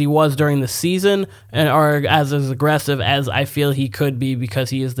aggressive as he was during the season, or as aggressive as I feel he could be because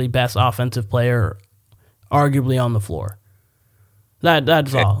he is the best offensive player, arguably on the floor.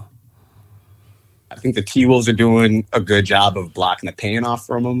 That's all. I think the T-Wolves are doing a good job of blocking the paint off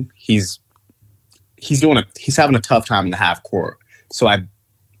from him. He's having a tough time in the half court. So I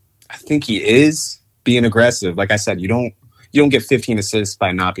think he is being aggressive. Like I said, you don't get 15 assists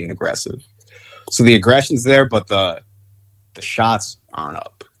by not being aggressive. So the aggression's there, but the shots aren't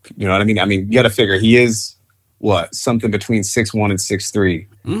up. You know what I mean? I mean, you got to figure he is something between 6'1" and 6'3".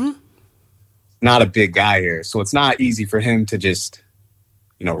 Mm-hmm. Not a big guy here, so it's not easy for him to just,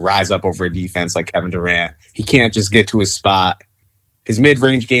 you know, rise up over a defense like Kevin Durant. He can't just get to his spot. His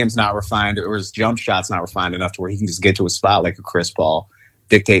mid-range game's not refined, or his jump shot's not refined enough to where he can just get to a spot like a Chris Paul,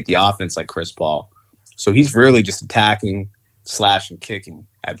 dictate the offense like Chris Paul. So he's really just attacking, slashing, kicking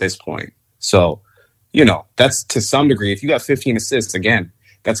at this point. So, you know, that's to some degree, if you got 15 assists, again,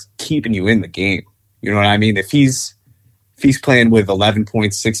 that's keeping you in the game. You know what I mean? If he's playing with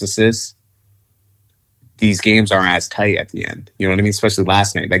 11.6 assists, these games aren't as tight at the end. You know what I mean? Especially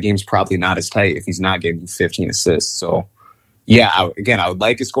last night. That game's probably not as tight if he's not getting 15 assists. So, yeah, I would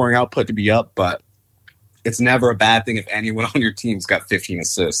like his scoring output to be up, but it's never a bad thing if anyone on your team's got 15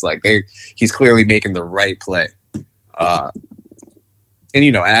 assists. Like, he's clearly making the right play. And,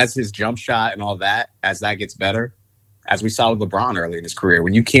 you know, as his jump shot and all that, as that gets better, as we saw with LeBron early in his career,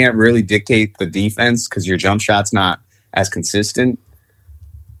 when you can't really dictate the defense because your jump shot's not as consistent,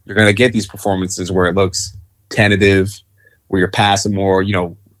 you're going to get these performances where it looks tentative, where you're passing more. You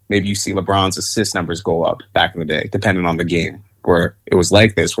know, maybe you see LeBron's assist numbers go up back in the day, depending on the game, where it was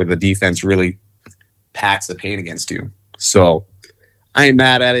like this, where the defense really packs the paint against you. So I ain't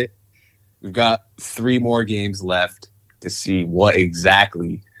mad at it. We've got 3 more games left to see what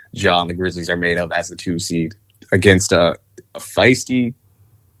exactly Ja and the Grizzlies are made of as the 2 seed against a feisty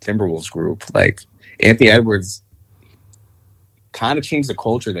Timberwolves group. Like, Anthony Edwards kind of changed the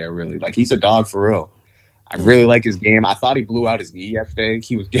culture there, really. Like, he's a dog for real. I really like his game. I thought he blew out his knee yesterday.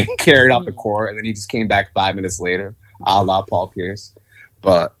 He was getting carried off the court, and then he just came back 5 minutes later, a la Paul Pierce.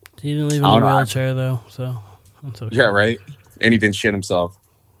 But he didn't leave in a wheelchair, though, so that's okay. Yeah, right? And he didn't shit himself.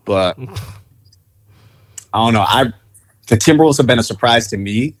 But I don't know. The Timberwolves have been a surprise to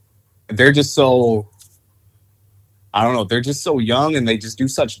me. They're just so... I don't know. They're just so young, and they just do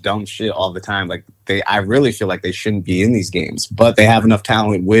such dumb shit all the time. Like, I really feel like they shouldn't be in these games, but they have enough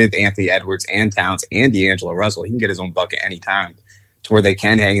talent with Anthony Edwards and Towns and D'Angelo Russell. He can get his own bucket anytime to where they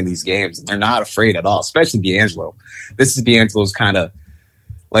can hang in these games. They're not afraid at all, especially D'Angelo. This is D'Angelo's kind of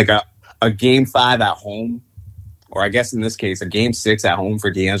like a game 5 at home, or I guess in this case, a game 6 at home for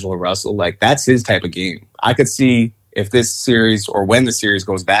D'Angelo Russell. Like, that's his type of game. I could see if this series, or when the series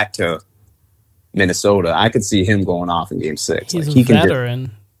goes back to Minnesota, I could see him going off in game 6. He's like, a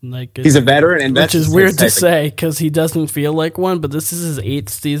veteran. He's a veteran, and which is weird to say because he doesn't feel like one. But this is his 8th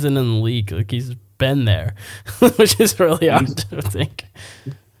season in the league. Like, he's been there, which is really odd to think.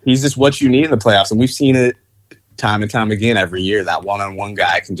 He's just what you need in the playoffs, and we've seen it time and time again, every year, that one-on-one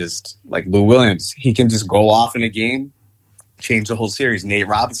guy can just, like Lou Williams, he can just go off in a game, change the whole series. Nate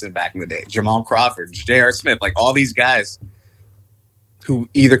Robinson back in the day, Jamal Crawford, J.R. Smith, like all these guys who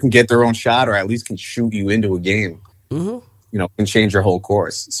either can get their own shot or at least can shoot you into a game, can change your whole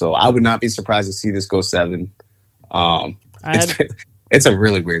course. So I would not be surprised to see this go 7. It's a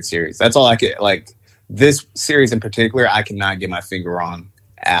really weird series. That's all I could, like, this series in particular, I cannot get my finger on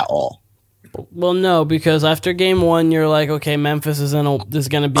at all. Well, no, because after game 1, you're like, okay, Memphis is going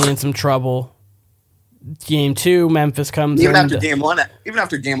to be in some trouble. Game 2, Memphis comes even after game one,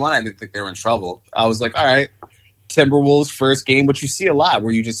 I didn't think they were in trouble. I was like, all right, Timberwolves first game, which you see a lot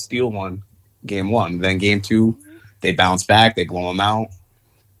where you just steal one game 1. Then game 2, they bounce back, they blow them out.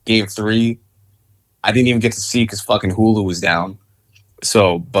 Game 3, I didn't even get to see because fucking Hulu was down.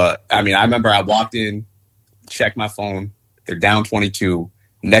 So, but I mean, I remember I walked in, checked my phone, they're down 22.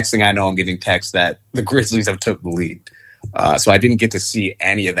 Next thing I know, I'm getting text that the Grizzlies have took the lead. So I didn't get to see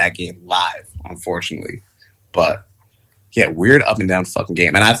any of that game live, unfortunately. But yeah, weird up and down fucking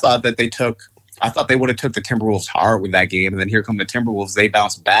game. And I thought they would have took the Timberwolves hard with that game. And then here come the Timberwolves. They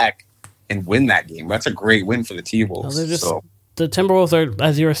bounce back and win that game. That's a great win for the T-Wolves. The Timberwolves are,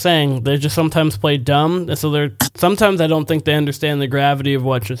 as you were saying, they just sometimes play dumb. And so sometimes I don't think they understand the gravity of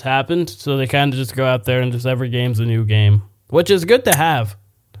what just happened. So they kind of just go out there and just every game's a new game, which is good to have.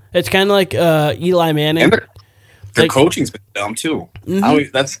 It's kind of like Eli Manning. And their coaching's been dumb too.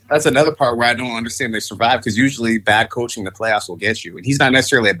 That's another part where I don't understand they survive, because usually bad coaching in the playoffs will get you. And he's not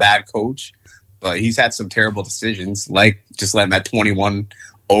necessarily a bad coach, but he's had some terrible decisions, like just letting that 21-0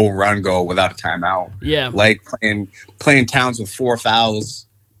 run go without a timeout. Yeah, like playing Towns with 4 fouls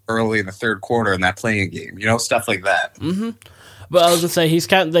early in the third quarter in that playing game. Stuff like that. Mm-hmm. But I was gonna say he's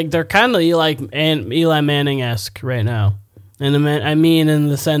kind of like they're kind of Eli Manning-esque right now. And I mean, in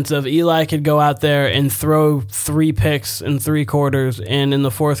the sense of Eli could go out there and throw 3 picks in 3 quarters, and in the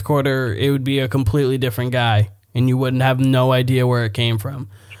fourth quarter, it would be a completely different guy, and you wouldn't have no idea where it came from.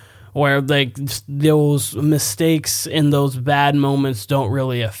 Where like those mistakes and those bad moments don't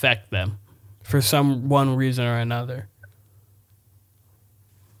really affect them for one reason or another.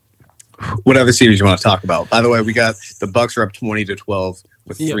 What other series you want to talk about? By the way, we got the Bucks are up 20-12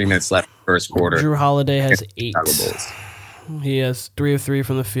 with 3 minutes left in the first quarter. Jrue Holiday has 8. He has 3 of 3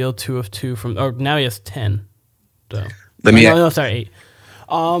 from the field, 2 of 2 from. Oh, now he has 10. So. Let me 8. Let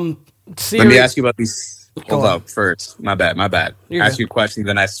me ask you about these. Hold up first. My bad. Ask you a question,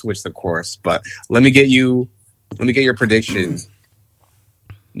 then I switch the course. But let me get your prediction.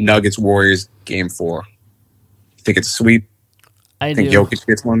 Nuggets Warriors game 4. You think it's a sweep? I think do. Jokic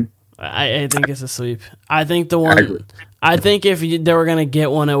gets one. I think it's a sweep. I think the one. I think if they were gonna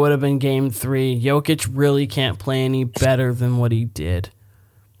get one, it would have been game 3. Jokic really can't play any better than what he did.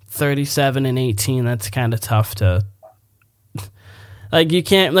 37 and 18. That's kind of tough to. Like you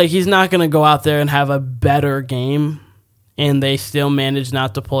can't. Like he's not gonna go out there and have a better game, and they still manage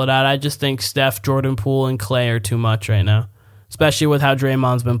not to pull it out. I just think Steph, Jordan Poole, and Clay are too much right now, especially with how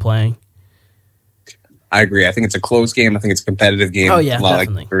Draymond's been playing. I agree. I think it's a close game. I think it's a competitive game. Oh yeah,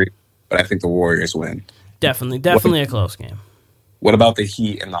 definitely. But I think the Warriors win. Definitely a close game. What about the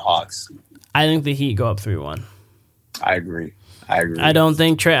Heat and the Hawks? I think the Heat go up 3-1. I agree. I don't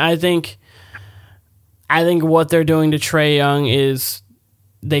think Trae. I think what they're doing to Trae Young is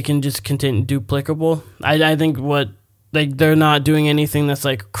they can just continue duplicable. I think they're not doing anything that's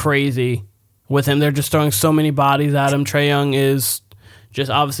like crazy with him. They're just throwing so many bodies at him. Trae Young is just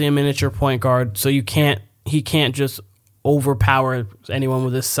obviously a miniature point guard, so he can't just overpower anyone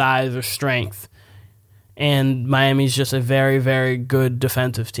with his size or strength. And Miami's just a very, very good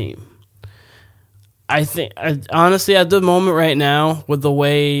defensive team. I think, honestly, at the moment right now, with the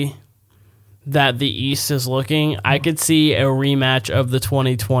way that the East is looking, I could see a rematch of the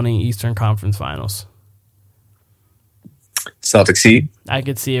 2020 Eastern Conference Finals. Celtics Heat? I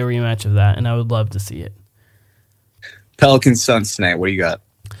could see a rematch of that, and I would love to see it. Pelicans Suns tonight. What do you got?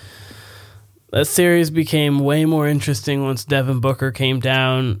 That series became way more interesting once Devin Booker came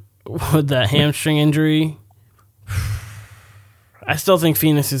down with that hamstring injury. I still think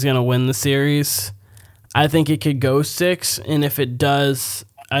Phoenix is going to win the series. I think it could go 6, and if it does,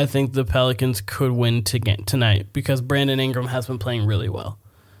 I think the Pelicans could win tonight because Brandon Ingram has been playing really well.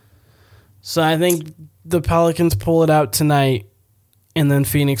 So I think the Pelicans pull it out tonight, and then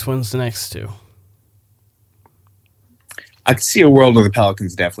Phoenix wins the next 2. I could see a world where the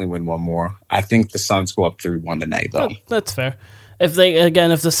Pelicans definitely win one more. I think the Suns go up 3-1 tonight, though. That's fair. If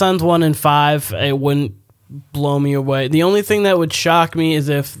the Suns won in 5, it wouldn't blow me away. The only thing that would shock me is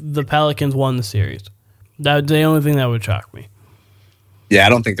if the Pelicans won the series. That's the only thing that would shock me. Yeah, I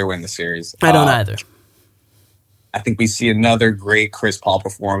don't think they're winning the series. I don't either. I think we see another great Chris Paul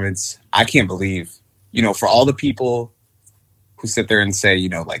performance. I can't believe, for all the people who sit there and say,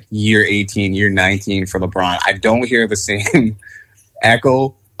 like year 18, year 19 for LeBron, I don't hear the same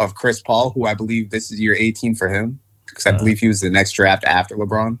echo of Chris Paul, who I believe this is year 18 for him, because I believe he was the next draft after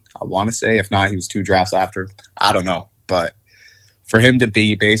LeBron. I want to say, if not, he was 2 drafts after. I don't know. But for him to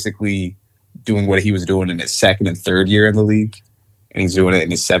be basically doing what he was doing in his second and third year in the league, and he's doing it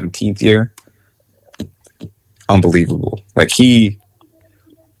in his 17th year, unbelievable. Like he's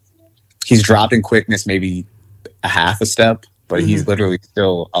dropped in quickness maybe a half a step, but he's literally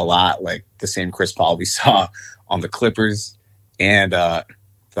still a lot like the same Chris Paul we saw on the Clippers and the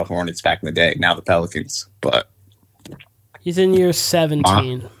Hornets back in the day. Now the Pelicans, but he's in year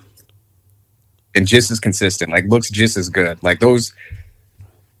 17 and just as consistent. Like looks just as good. Like those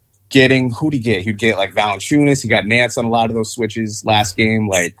who'd he get? He'd get like Valanciunas. He got Nance on a lot of those switches last game.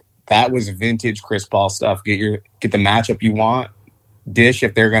 Like that was vintage Chris Paul stuff. Get the matchup you want. Dish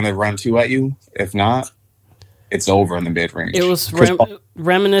if they're gonna run 2 at you. If not, it's over in the mid range. It was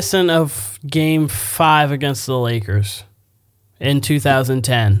reminiscent of Game 5 against the Lakers in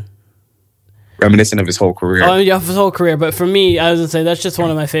 2010. Reminiscent of his whole career. Oh, yeah, his whole career. But for me, I was gonna say that's just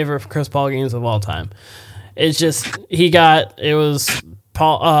one of my favorite Chris Paul games of all time. It's just it was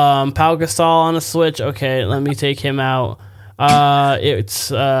Pau Gasol on a switch. Okay, let me take him out.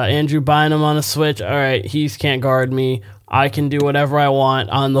 It's Andrew Bynum on a switch. All right, he can't guard me. I can do whatever I want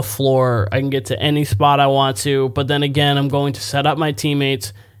on the floor. I can get to any spot I want to. But then again, I'm going to set up my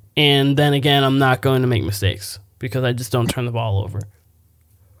teammates. And then again, I'm not going to make mistakes because I just don't turn the ball over.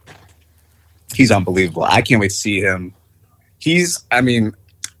 He's unbelievable. I can't wait to see him. I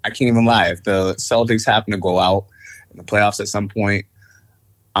can't even lie. If the Celtics happen to go out in the playoffs at some point,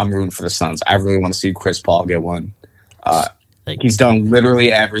 I'm rooting for the Suns. I really want to see Chris Paul get one. He's done literally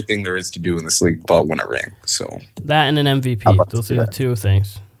everything there is to do in this league but win a ring. So that and an MVP. Those are the 2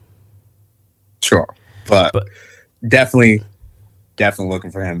 things. Sure. But definitely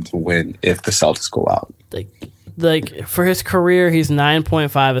looking for him to win if the Celtics go out. Like for his career, he's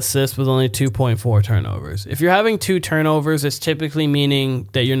 9.5 assists with only 2.4 turnovers. If you're having 2 turnovers, it's typically meaning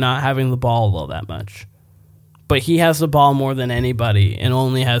that you're not having the ball all that much. But he has the ball more than anybody and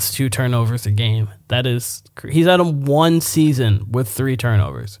only has 2 turnovers a game. He's had 1 season with 3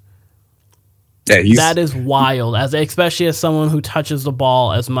 turnovers. Yeah, that is wild, especially as someone who touches the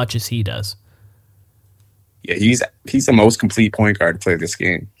ball as much as he does. Yeah, he's the most complete point guard to play this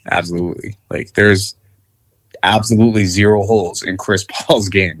game. Absolutely. Like there's absolutely 0 holes in Chris Paul's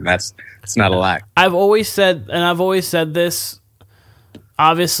game. It's not a lie. I've always said this.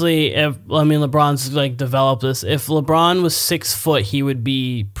 Obviously, LeBron's developed this. If LeBron was 6 foot, he would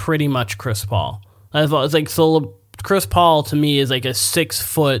be pretty much Chris Paul. Chris Paul to me is like a 6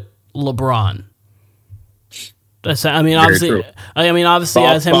 foot LeBron. Obviously,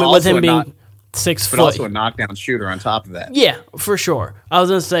 as him with him being 6 foot, but also a knockdown shooter on top of that. Yeah, for sure. I was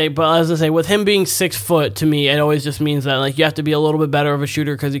gonna say with him being 6 foot, to me, it always just means that you have to be a little bit better of a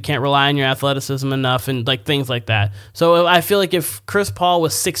shooter because you can't rely on your athleticism enough and things like that. So I feel like if Chris Paul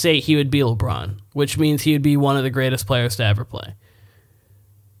was 6'8", he would be LeBron, which means he would be one of the greatest players to ever play.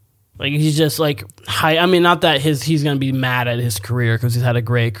 He's just high. Not that he's gonna be mad at his career because he's had a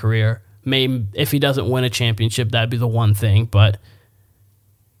great career. Maybe if he doesn't win a championship, that'd be the one thing, but.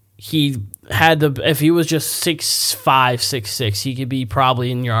 If he was just 6'5", 6'6", he could be probably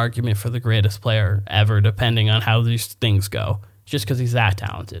in your argument for the greatest player ever, depending on how these things go, just because he's that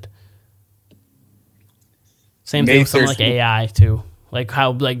talented. Same thing with someone like AI, too.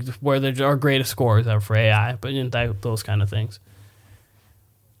 Where there are greatest scorers ever for AI, but those kind of things.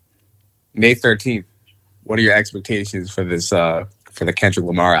 May 13th, what are your expectations for this, for the Kendrick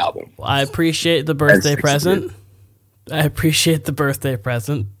Lamar album? I appreciate the birthday present.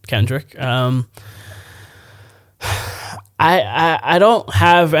 Kendrick. I don't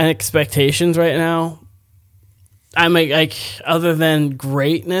have any expectations right now. I'm other than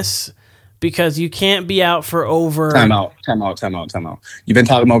greatness, because you can't be out for over. Time out. You've been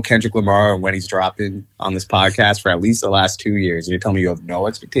talking about Kendrick Lamar and when he's dropping on this podcast for at least the last 2 years. You're telling me you have no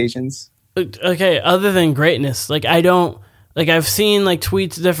expectations? Okay, other than greatness, I don't. I've seen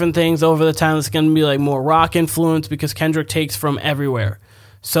tweets, different things over the time. It's going to be more rock influence because Kendrick takes from everywhere.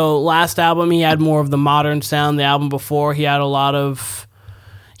 So last album he had more of the modern sound. The album before he had a lot of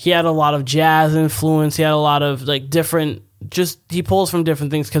jazz influence. He had a lot of different. He pulls from different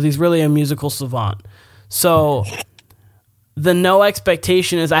things because he's really a musical savant. So the no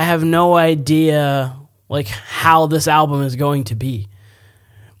expectation is I have no idea how this album is going to be.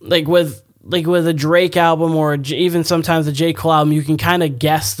 With a Drake album or even sometimes a J. Cole album, you can kind of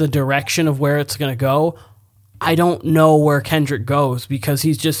guess the direction of where it's going to go. I don't know where Kendrick goes because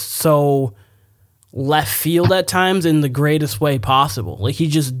he's just so left field at times in the greatest way possible. Like he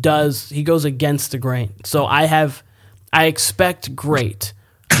goes against the grain. So I expect great.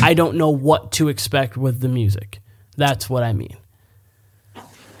 I don't know what to expect with the music. That's what I mean.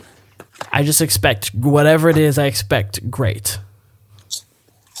 I just expect whatever it is, I expect great.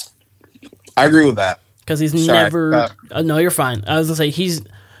 I agree with that. Because he's never... no, you're fine. I was going to say,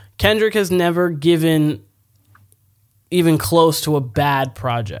 Kendrick has never given even close to a bad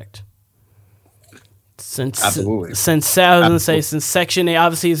project. Absolutely. Since Section 8,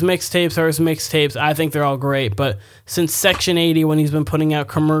 obviously his mixtapes, I think they're all great, but since Section 80, when he's been putting out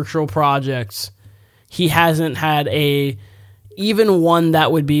commercial projects, he hasn't had even one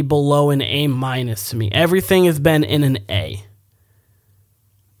that would be below an A- to me. Everything has been in an A.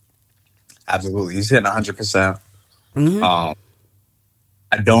 Absolutely. He's hitting 100%.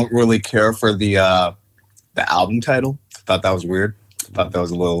 I don't really care for the album title. I thought that was weird. I thought that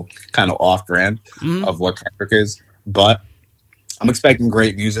was a little kind of off-brand of what Kendrick is. But I'm expecting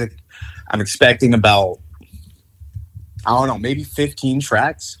great music. I'm expecting about, I don't know, maybe 15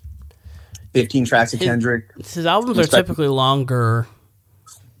 tracks. 15 tracks of Kendrick. His albums are typically longer.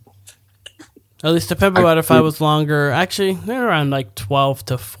 At least To Pimp a Butterfly was longer. Actually, they're around like 12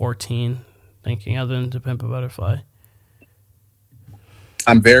 to 14, thinking, other than To Pimp a Butterfly.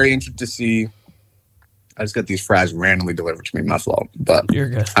 I'm very interested to see. I just got these fries randomly delivered to me. My fault, but you're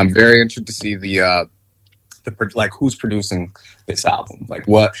good. I'm very interested to see the who's producing this album, like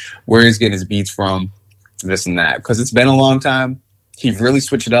where he's getting his beats from, this and that. Because it's been a long time. He really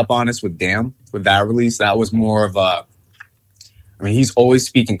switched it up on us with Damn, with that release. That was more of a. I mean, he's always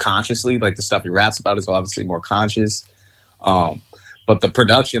speaking consciously. Like the stuff he raps about is obviously more conscious. But the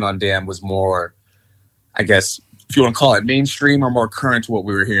production on Damn was more, I guess, if you want to call it mainstream or more current to what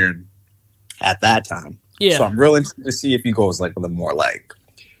we were hearing at that time. Yeah. So I'm really interested to see if he goes like with a more like,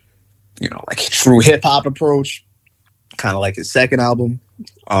 like true hip hop approach, kind of like his second album.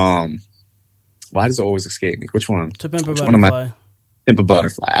 Why does it always escape me? Which one? To Pimp a Butterfly. Pimp a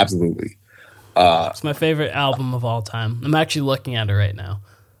Butterfly, absolutely. It's my favorite album of all time. I'm actually looking at it right now.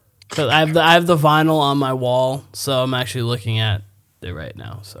 Because I have the vinyl on my wall, so I'm actually looking at it right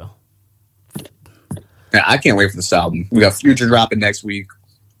now. So yeah, I can't wait for this album. We got Future dropping next week.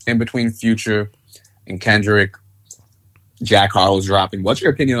 In between Future and Kendrick, Jack Harlow's dropping. What's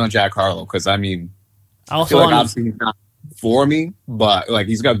your opinion on Jack Harlow? Because I mean, I feel like obviously he's not for me, but like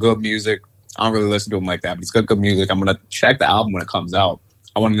he's got good music. I don't really listen to him like that, but he's got good music. I'm gonna check the album when it comes out.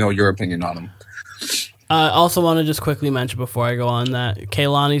 I want to know your opinion on him. I also want to just quickly mention before I go on that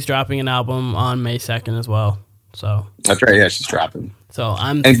Kehlani's dropping an album on May 2nd as well. So that's right. Yeah, she's dropping. So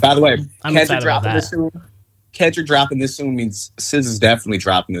and by the way, I'm excited about that. Kendrick dropping this soon means SZA is definitely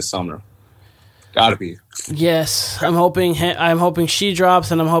dropping this summer. Gotta be. Yes, I'm hoping she drops,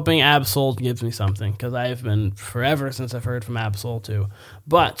 and I'm hoping Ab-Soul gives me something because I've been forever since I've heard from Ab-Soul too.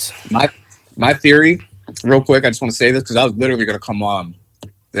 But my theory, real quick, I just want to say this because I was literally going to come on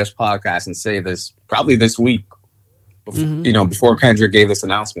this podcast and say this probably this week, before Kendrick gave this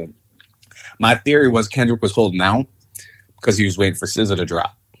announcement. My theory was Kendrick was holding out because he was waiting for SZA to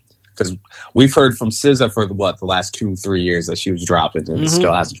drop. Because we've heard from SZA for the last 2-3 years that she was dropping and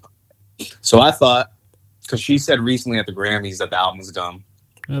still hasn't. So I thought, because she said recently at the Grammys that the album was done.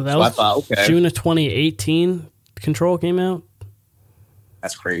 I thought, okay, June of 2018, Control came out.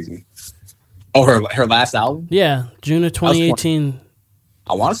 That's crazy. Oh, her last album? Yeah, June of 2018.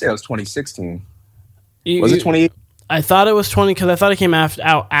 I want to say it was 2016. Was it 2018? I thought it was 20 because I thought it came out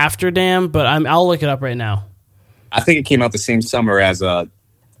after Damn, but I'll look it up right now. I think it came out the same summer as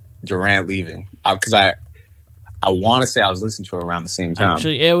Durant leaving, because I want to say I was listening to it around the same time.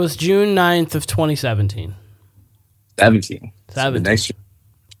 Actually, it was June 9th of 2017. 17. So the next year.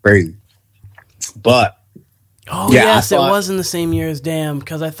 Crazy. But it was in the same year as Damn,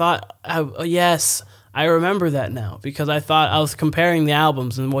 because I thought I remember that now, because I thought I was comparing the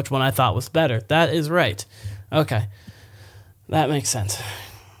albums and which one I thought was better. That is right. Okay. That makes sense.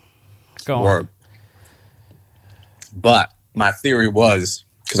 Go on. But my theory was,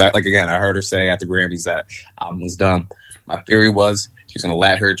 because I heard her say at the Grammys that album was done. My theory was she was going to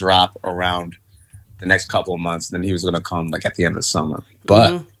let her drop around the next couple of months, and then he was going to come like at the end of the summer.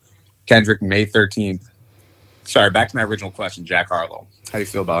 But Kendrick, May 13th. Sorry, back to my original question, Jack Harlow. How do you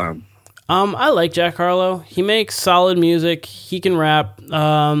feel about him? I like Jack Harlow. He makes solid music. He can rap.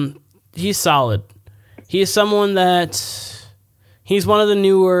 He's solid. He's someone that he's one of the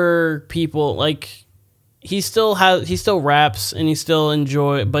newer people. Like he still raps and he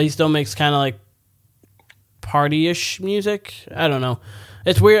still but he still makes kind of like party-ish music. I don't know.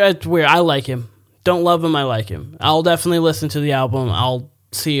 It's weird. I like him. Don't love him, I like him. I'll definitely listen to the album. I'll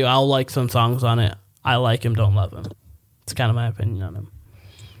like some songs on it. I like him, don't love him. It's kind of my opinion on him.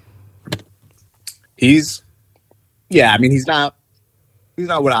 He's not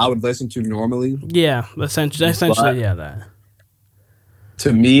what I would listen to normally. Yeah, essentially, yeah, that.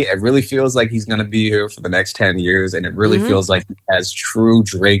 To me, it really feels like he's going to be here for the next 10 years, and it really feels like he has true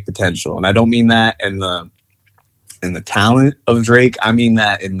Drake potential. And I don't mean that in the talent of Drake. I mean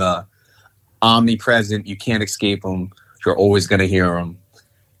that in the omnipresent, you can't escape him. You're always going to hear him.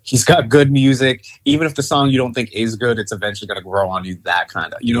 He's got good music. Even if the song you don't think is good, it's eventually going to grow on you, that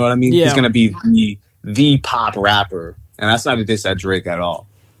kind of. You know what I mean? Yeah. He's going to be the pop rapper. And that's not a diss at Drake at all.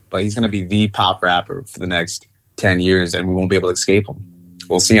 But he's going to be the pop rapper for the next 10 years, and we won't be able to escape him.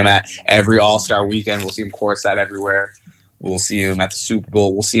 We'll see him at every All-Star weekend. We'll see him courtside everywhere. We'll see him at the Super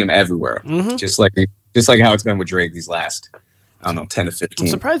Bowl. We'll see him everywhere. Just like how it's been with Drake these last, 10 to 15. I'm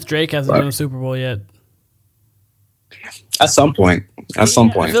surprised Drake hasn't done a Super Bowl yet. At some point. I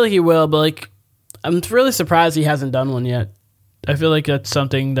feel like he will, but like, I'm really surprised he hasn't done one yet. I feel like that's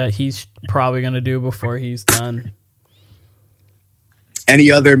something that he's probably going to do before he's done. Any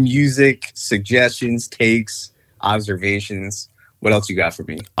other music suggestions, takes, observations? What else you got for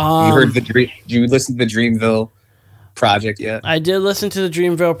me? You heard did you listen to the Dreamville project yet? I did listen to the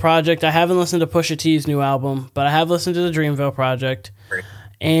Dreamville project. I haven't listened to Pusha T's new album, but I have listened to the Dreamville project. Great.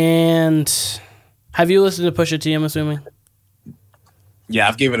 And have you listened to Pusha T, I'm assuming? Yeah,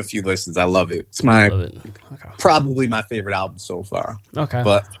 I've given it a few listens. I love it. It's probably my favorite album so far. Okay.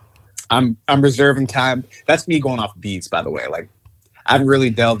 But I'm reserving time. That's me going off beats, by the way. Like, I haven't really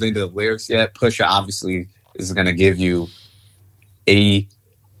delved into the lyrics yet. Pusha obviously is going to give you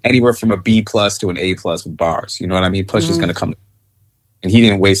anywhere from a B+ to an A+ with bars. You know what I mean? Pusha's going to come, and he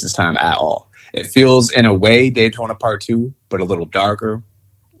didn't waste his time at all. It feels, in a way, Daytona Part 2, but a little darker.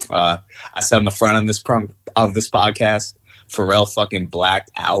 I said on the front of this podcast, Pharrell fucking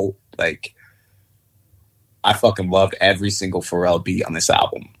blacked out. Like, I fucking loved every single Pharrell beat on this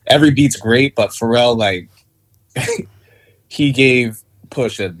album. Every beat's great, but Pharrell, like, he gave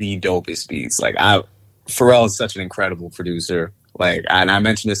Pusha the dopest beats. Like, Pharrell is such an incredible producer. Like, and I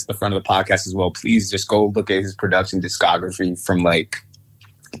mentioned this at the front of the podcast as well. Please just go look at his production discography from like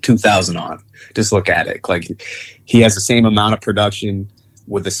 2000 on. Just look at it. Like, he has the same amount of production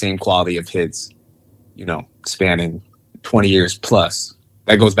with the same quality of hits, spanning 20 years plus.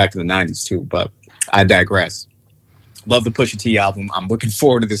 That goes back to the 90s too, but I digress. Love the Pusha T album. I'm looking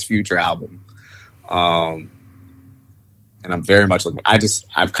forward to this future album. And I'm very much looking.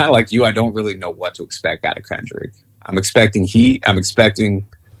 I'm kind of like you. I don't really know what to expect out of Kendrick. I'm expecting heat. I'm expecting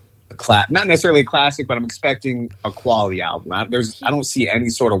not necessarily a classic, but I'm expecting a quality album. I don't see any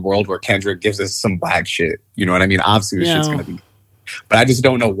sort of world where Kendrick gives us some black shit. You know what I mean? Obviously, this shit's gonna be, but I just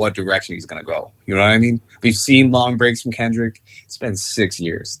don't know what direction he's gonna go. You know what I mean? We've seen long breaks from Kendrick. It's been 6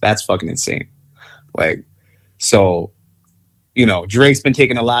 years. That's fucking insane. Like, so, Drake's been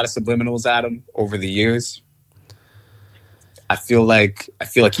taking a lot of subliminals at him over the years. I feel like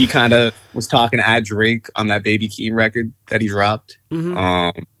he kind of was talking at Drake on that Baby Keem record that he dropped.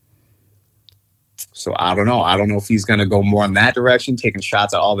 So I don't know. I don't know if he's gonna go more in that direction, taking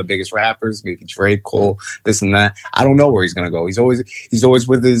shots at all the biggest rappers, maybe Drake, Cole, this and that. I don't know where he's gonna go. He's always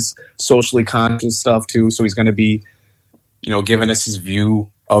with his socially conscious stuff too. So he's gonna be, giving us his view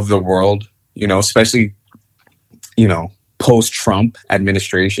of the world. Especially, post-Trump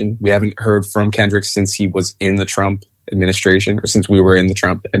administration. We haven't heard from Kendrick since he was in the Trump administration, or since we were in the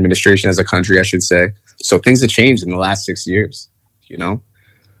Trump administration as a country, I should say. So things have changed in the last 6 years,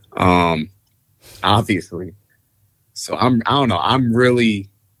 obviously. So I don't know.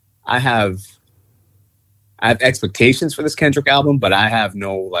 I have expectations for this Kendrick album, but I have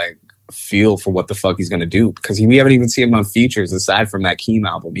no feel for what the fuck he's gonna do, because we haven't even seen him on features aside from that Keem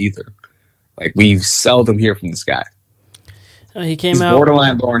album either. Like, we've seldom hear from this guy. He came he's out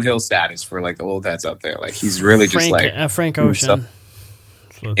borderline Lauryn Hill status for the old heads up there. Like, he's really Frank Ocean.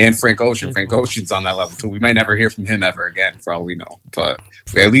 And Frank Ocean. Frank Ocean's on that level too. We might never hear from him ever again, for all we know. But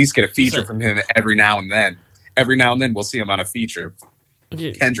we at least get a feature from him every now and then. Every now and then we'll see him on a feature.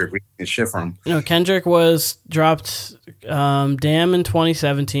 Kendrick, we can shit from. Kendrick was dropped Damn in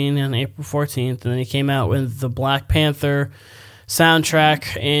 2017 on April 14th, and then he came out with the Black Panther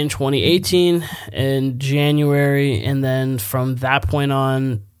soundtrack in 2018 in January, and then from that point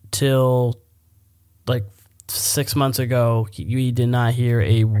on till 6 months ago, we did not hear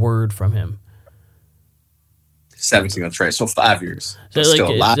a word from him. 17, that's right. So 5 years. So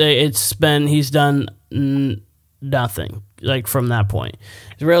he's done nothing. like from that point.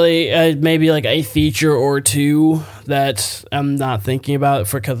 Really, maybe like a feature or two that I'm not thinking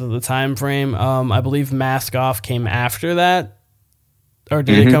about because of the time frame. I believe Mask Off came after that, or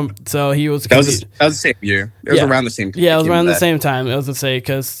did it come? So he was. That was the same year. It was around the same time. Yeah, it was around the same time. I was to say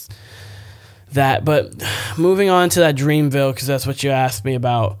because that. But moving on to that Dreamville, because that's what you asked me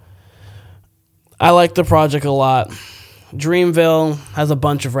about. I like the project a lot. Dreamville has a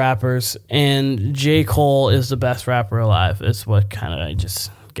bunch of rappers, and J. Cole is the best rapper alive. Is what kind of I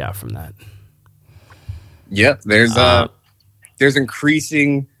just got from that. Yep, there's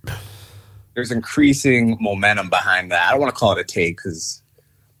increasing momentum behind that. I don't want to call it a take,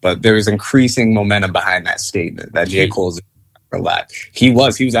 but there's increasing momentum behind that statement that J. Cole's alive. He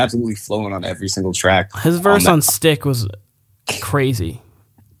was absolutely flowing on every single track. His verse on Stick was crazy.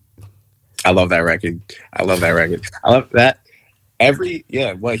 I love that record. I love that.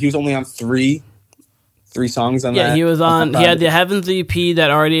 He was only on three songs on that. Yeah, he was on. He had the Heavens EP that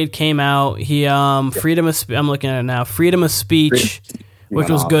already came out. He Freedom of I'm looking at it now. Freedom of Speech, which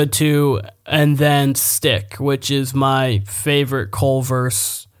was good too, and then Stick, which is my favorite Cole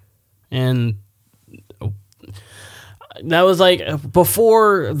verse, and that was like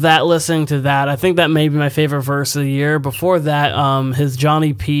before that. Listening to that, I think that may be my favorite verse of the year. Before that, his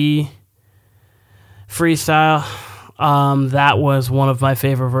Johnny P freestyle, that was one of my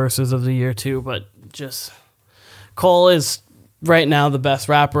favorite verses of the year too. But just Cole is right now the best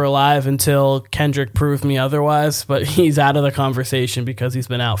rapper alive until Kendrick proves me otherwise, but he's out of the conversation because he's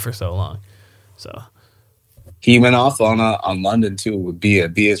been out for so long. So he went off on London too with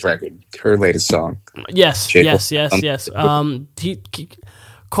Bia's record, her latest song. Yes.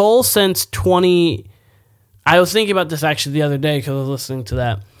 Cole since 20. I was thinking about this actually the other day because I was listening to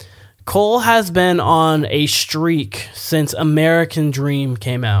that. Cole has been on a streak since American Dream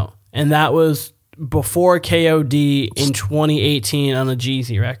came out, and that was before KOD in 2018 on a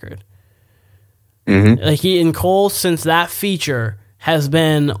Jeezy record. Mm-hmm. Like Cole, since that feature, has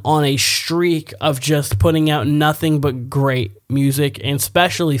been on a streak of just putting out nothing but great music, and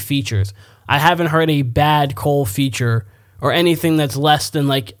especially features. I haven't heard a bad Cole feature or anything that's less than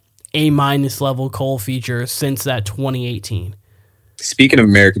like A- level Cole feature since that 2018. Speaking of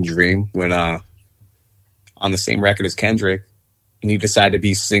American Dream, when on the same record as Kendrick, and you decided to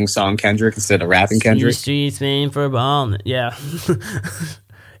be sing-song Kendrick instead of rapping Kendrick. Streets name for bomb. Yeah.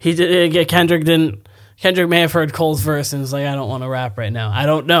 He did. Kendrick didn't. Kendrick may have heard Cole's verse and was like, I don't want to rap right now. I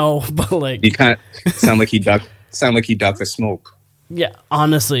don't know, but like he kind of sound like he ducked the smoke. Yeah,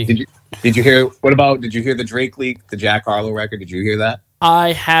 honestly. Did you hear did you hear the Drake leak, the Jack Harlow record? Did you hear that?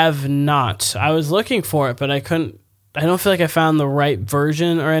 I have not. I was looking for it, but I couldn't. I don't feel like I found the right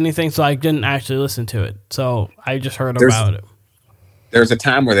version or anything, so I didn't actually listen to it. So I just heard about it. There's a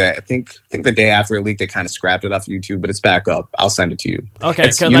time where I think the day after it leaked, they kind of scrapped it off YouTube, but it's back up. I'll send it to you. Okay,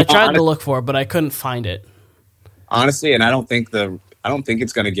 because I tried to look for it, but I couldn't find it. Honestly, and I don't think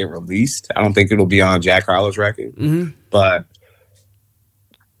it's going to get released. I don't think it'll be on Jack Harlow's record. Mm-hmm. But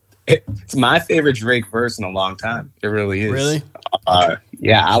it's my favorite Drake verse in a long time. It really is. Really?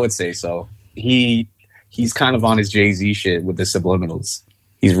 Yeah, I would say so. He's kind of on his Jay-Z shit with the subliminals.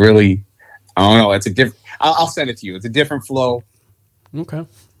 He's really, I don't know. It's a different. I'll send it to you. It's a different flow. Okay.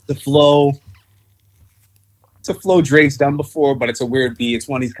 It's a flow Drake's done before, but it's a weird beat. It's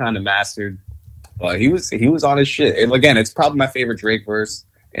one he's kind of mastered. But he was on his shit. And again, it's probably my favorite Drake verse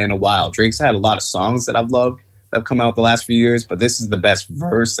in a while. Drake's had a lot of songs that I've loved that have come out the last few years, but this is the best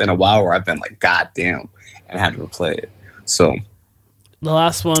verse in a while where I've been like, God damn, and had to replay it. So the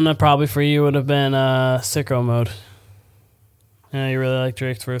last one probably for you would have been Sicko Mode. Yeah, you really like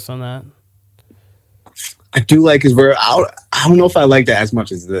Drake's verse on that. I do like his verse. I don't know if I like that as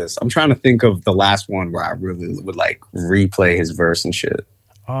much as this. I'm trying to think of the last one where I really would like replay his verse and shit.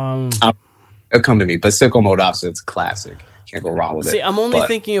 It'll come to me, but Sicko Mode obviously it's a classic. Can't go wrong with it. See, I'm only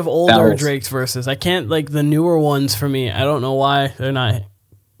thinking of older Drake's verses. I can't like the newer ones for me. I don't know why they're not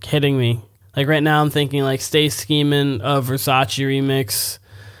hitting me. Like right now, I'm thinking like "Stay Scheming" of Versace remix.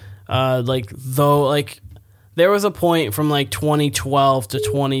 There was a point from like 2012 to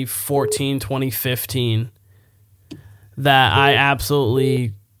 2014, 2015 that I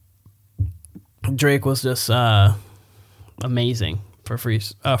absolutely Drake was just amazing for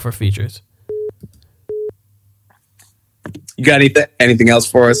features. You got anything else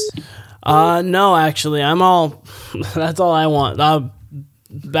for us? No, actually, I'm all. That's all I want.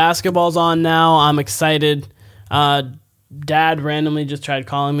 Basketball's on now. I'm excited. dad randomly just tried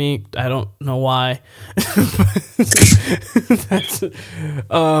calling me. I don't know why.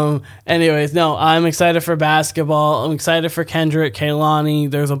 Anyways, no, I'm excited for basketball. I'm excited for Kendrick, Kehlani.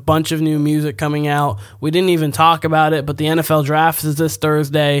 There's a bunch of new music coming out. We didn't even talk about it, but the NFL draft is this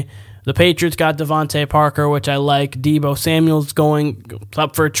Thursday. The Patriots got Devontae Parker, which I like. Deebo Samuel's going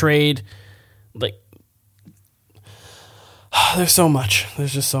up for a trade. Like, there's so much.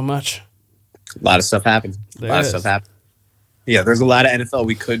 There's just so much. A lot of stuff happened. There is. Yeah, there's a lot of NFL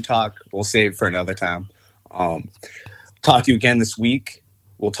we could talk. We'll save it for another time. Talk to you again this week.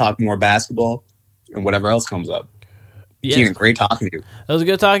 We'll talk more basketball and whatever else comes up. Yes. Keenan, great talking to you. It was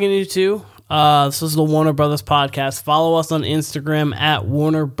good talking to you too. This is the Warner Brothers Podcast. Follow us on Instagram at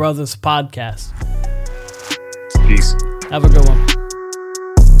Warner Brothers Podcast. Peace. Have a good one.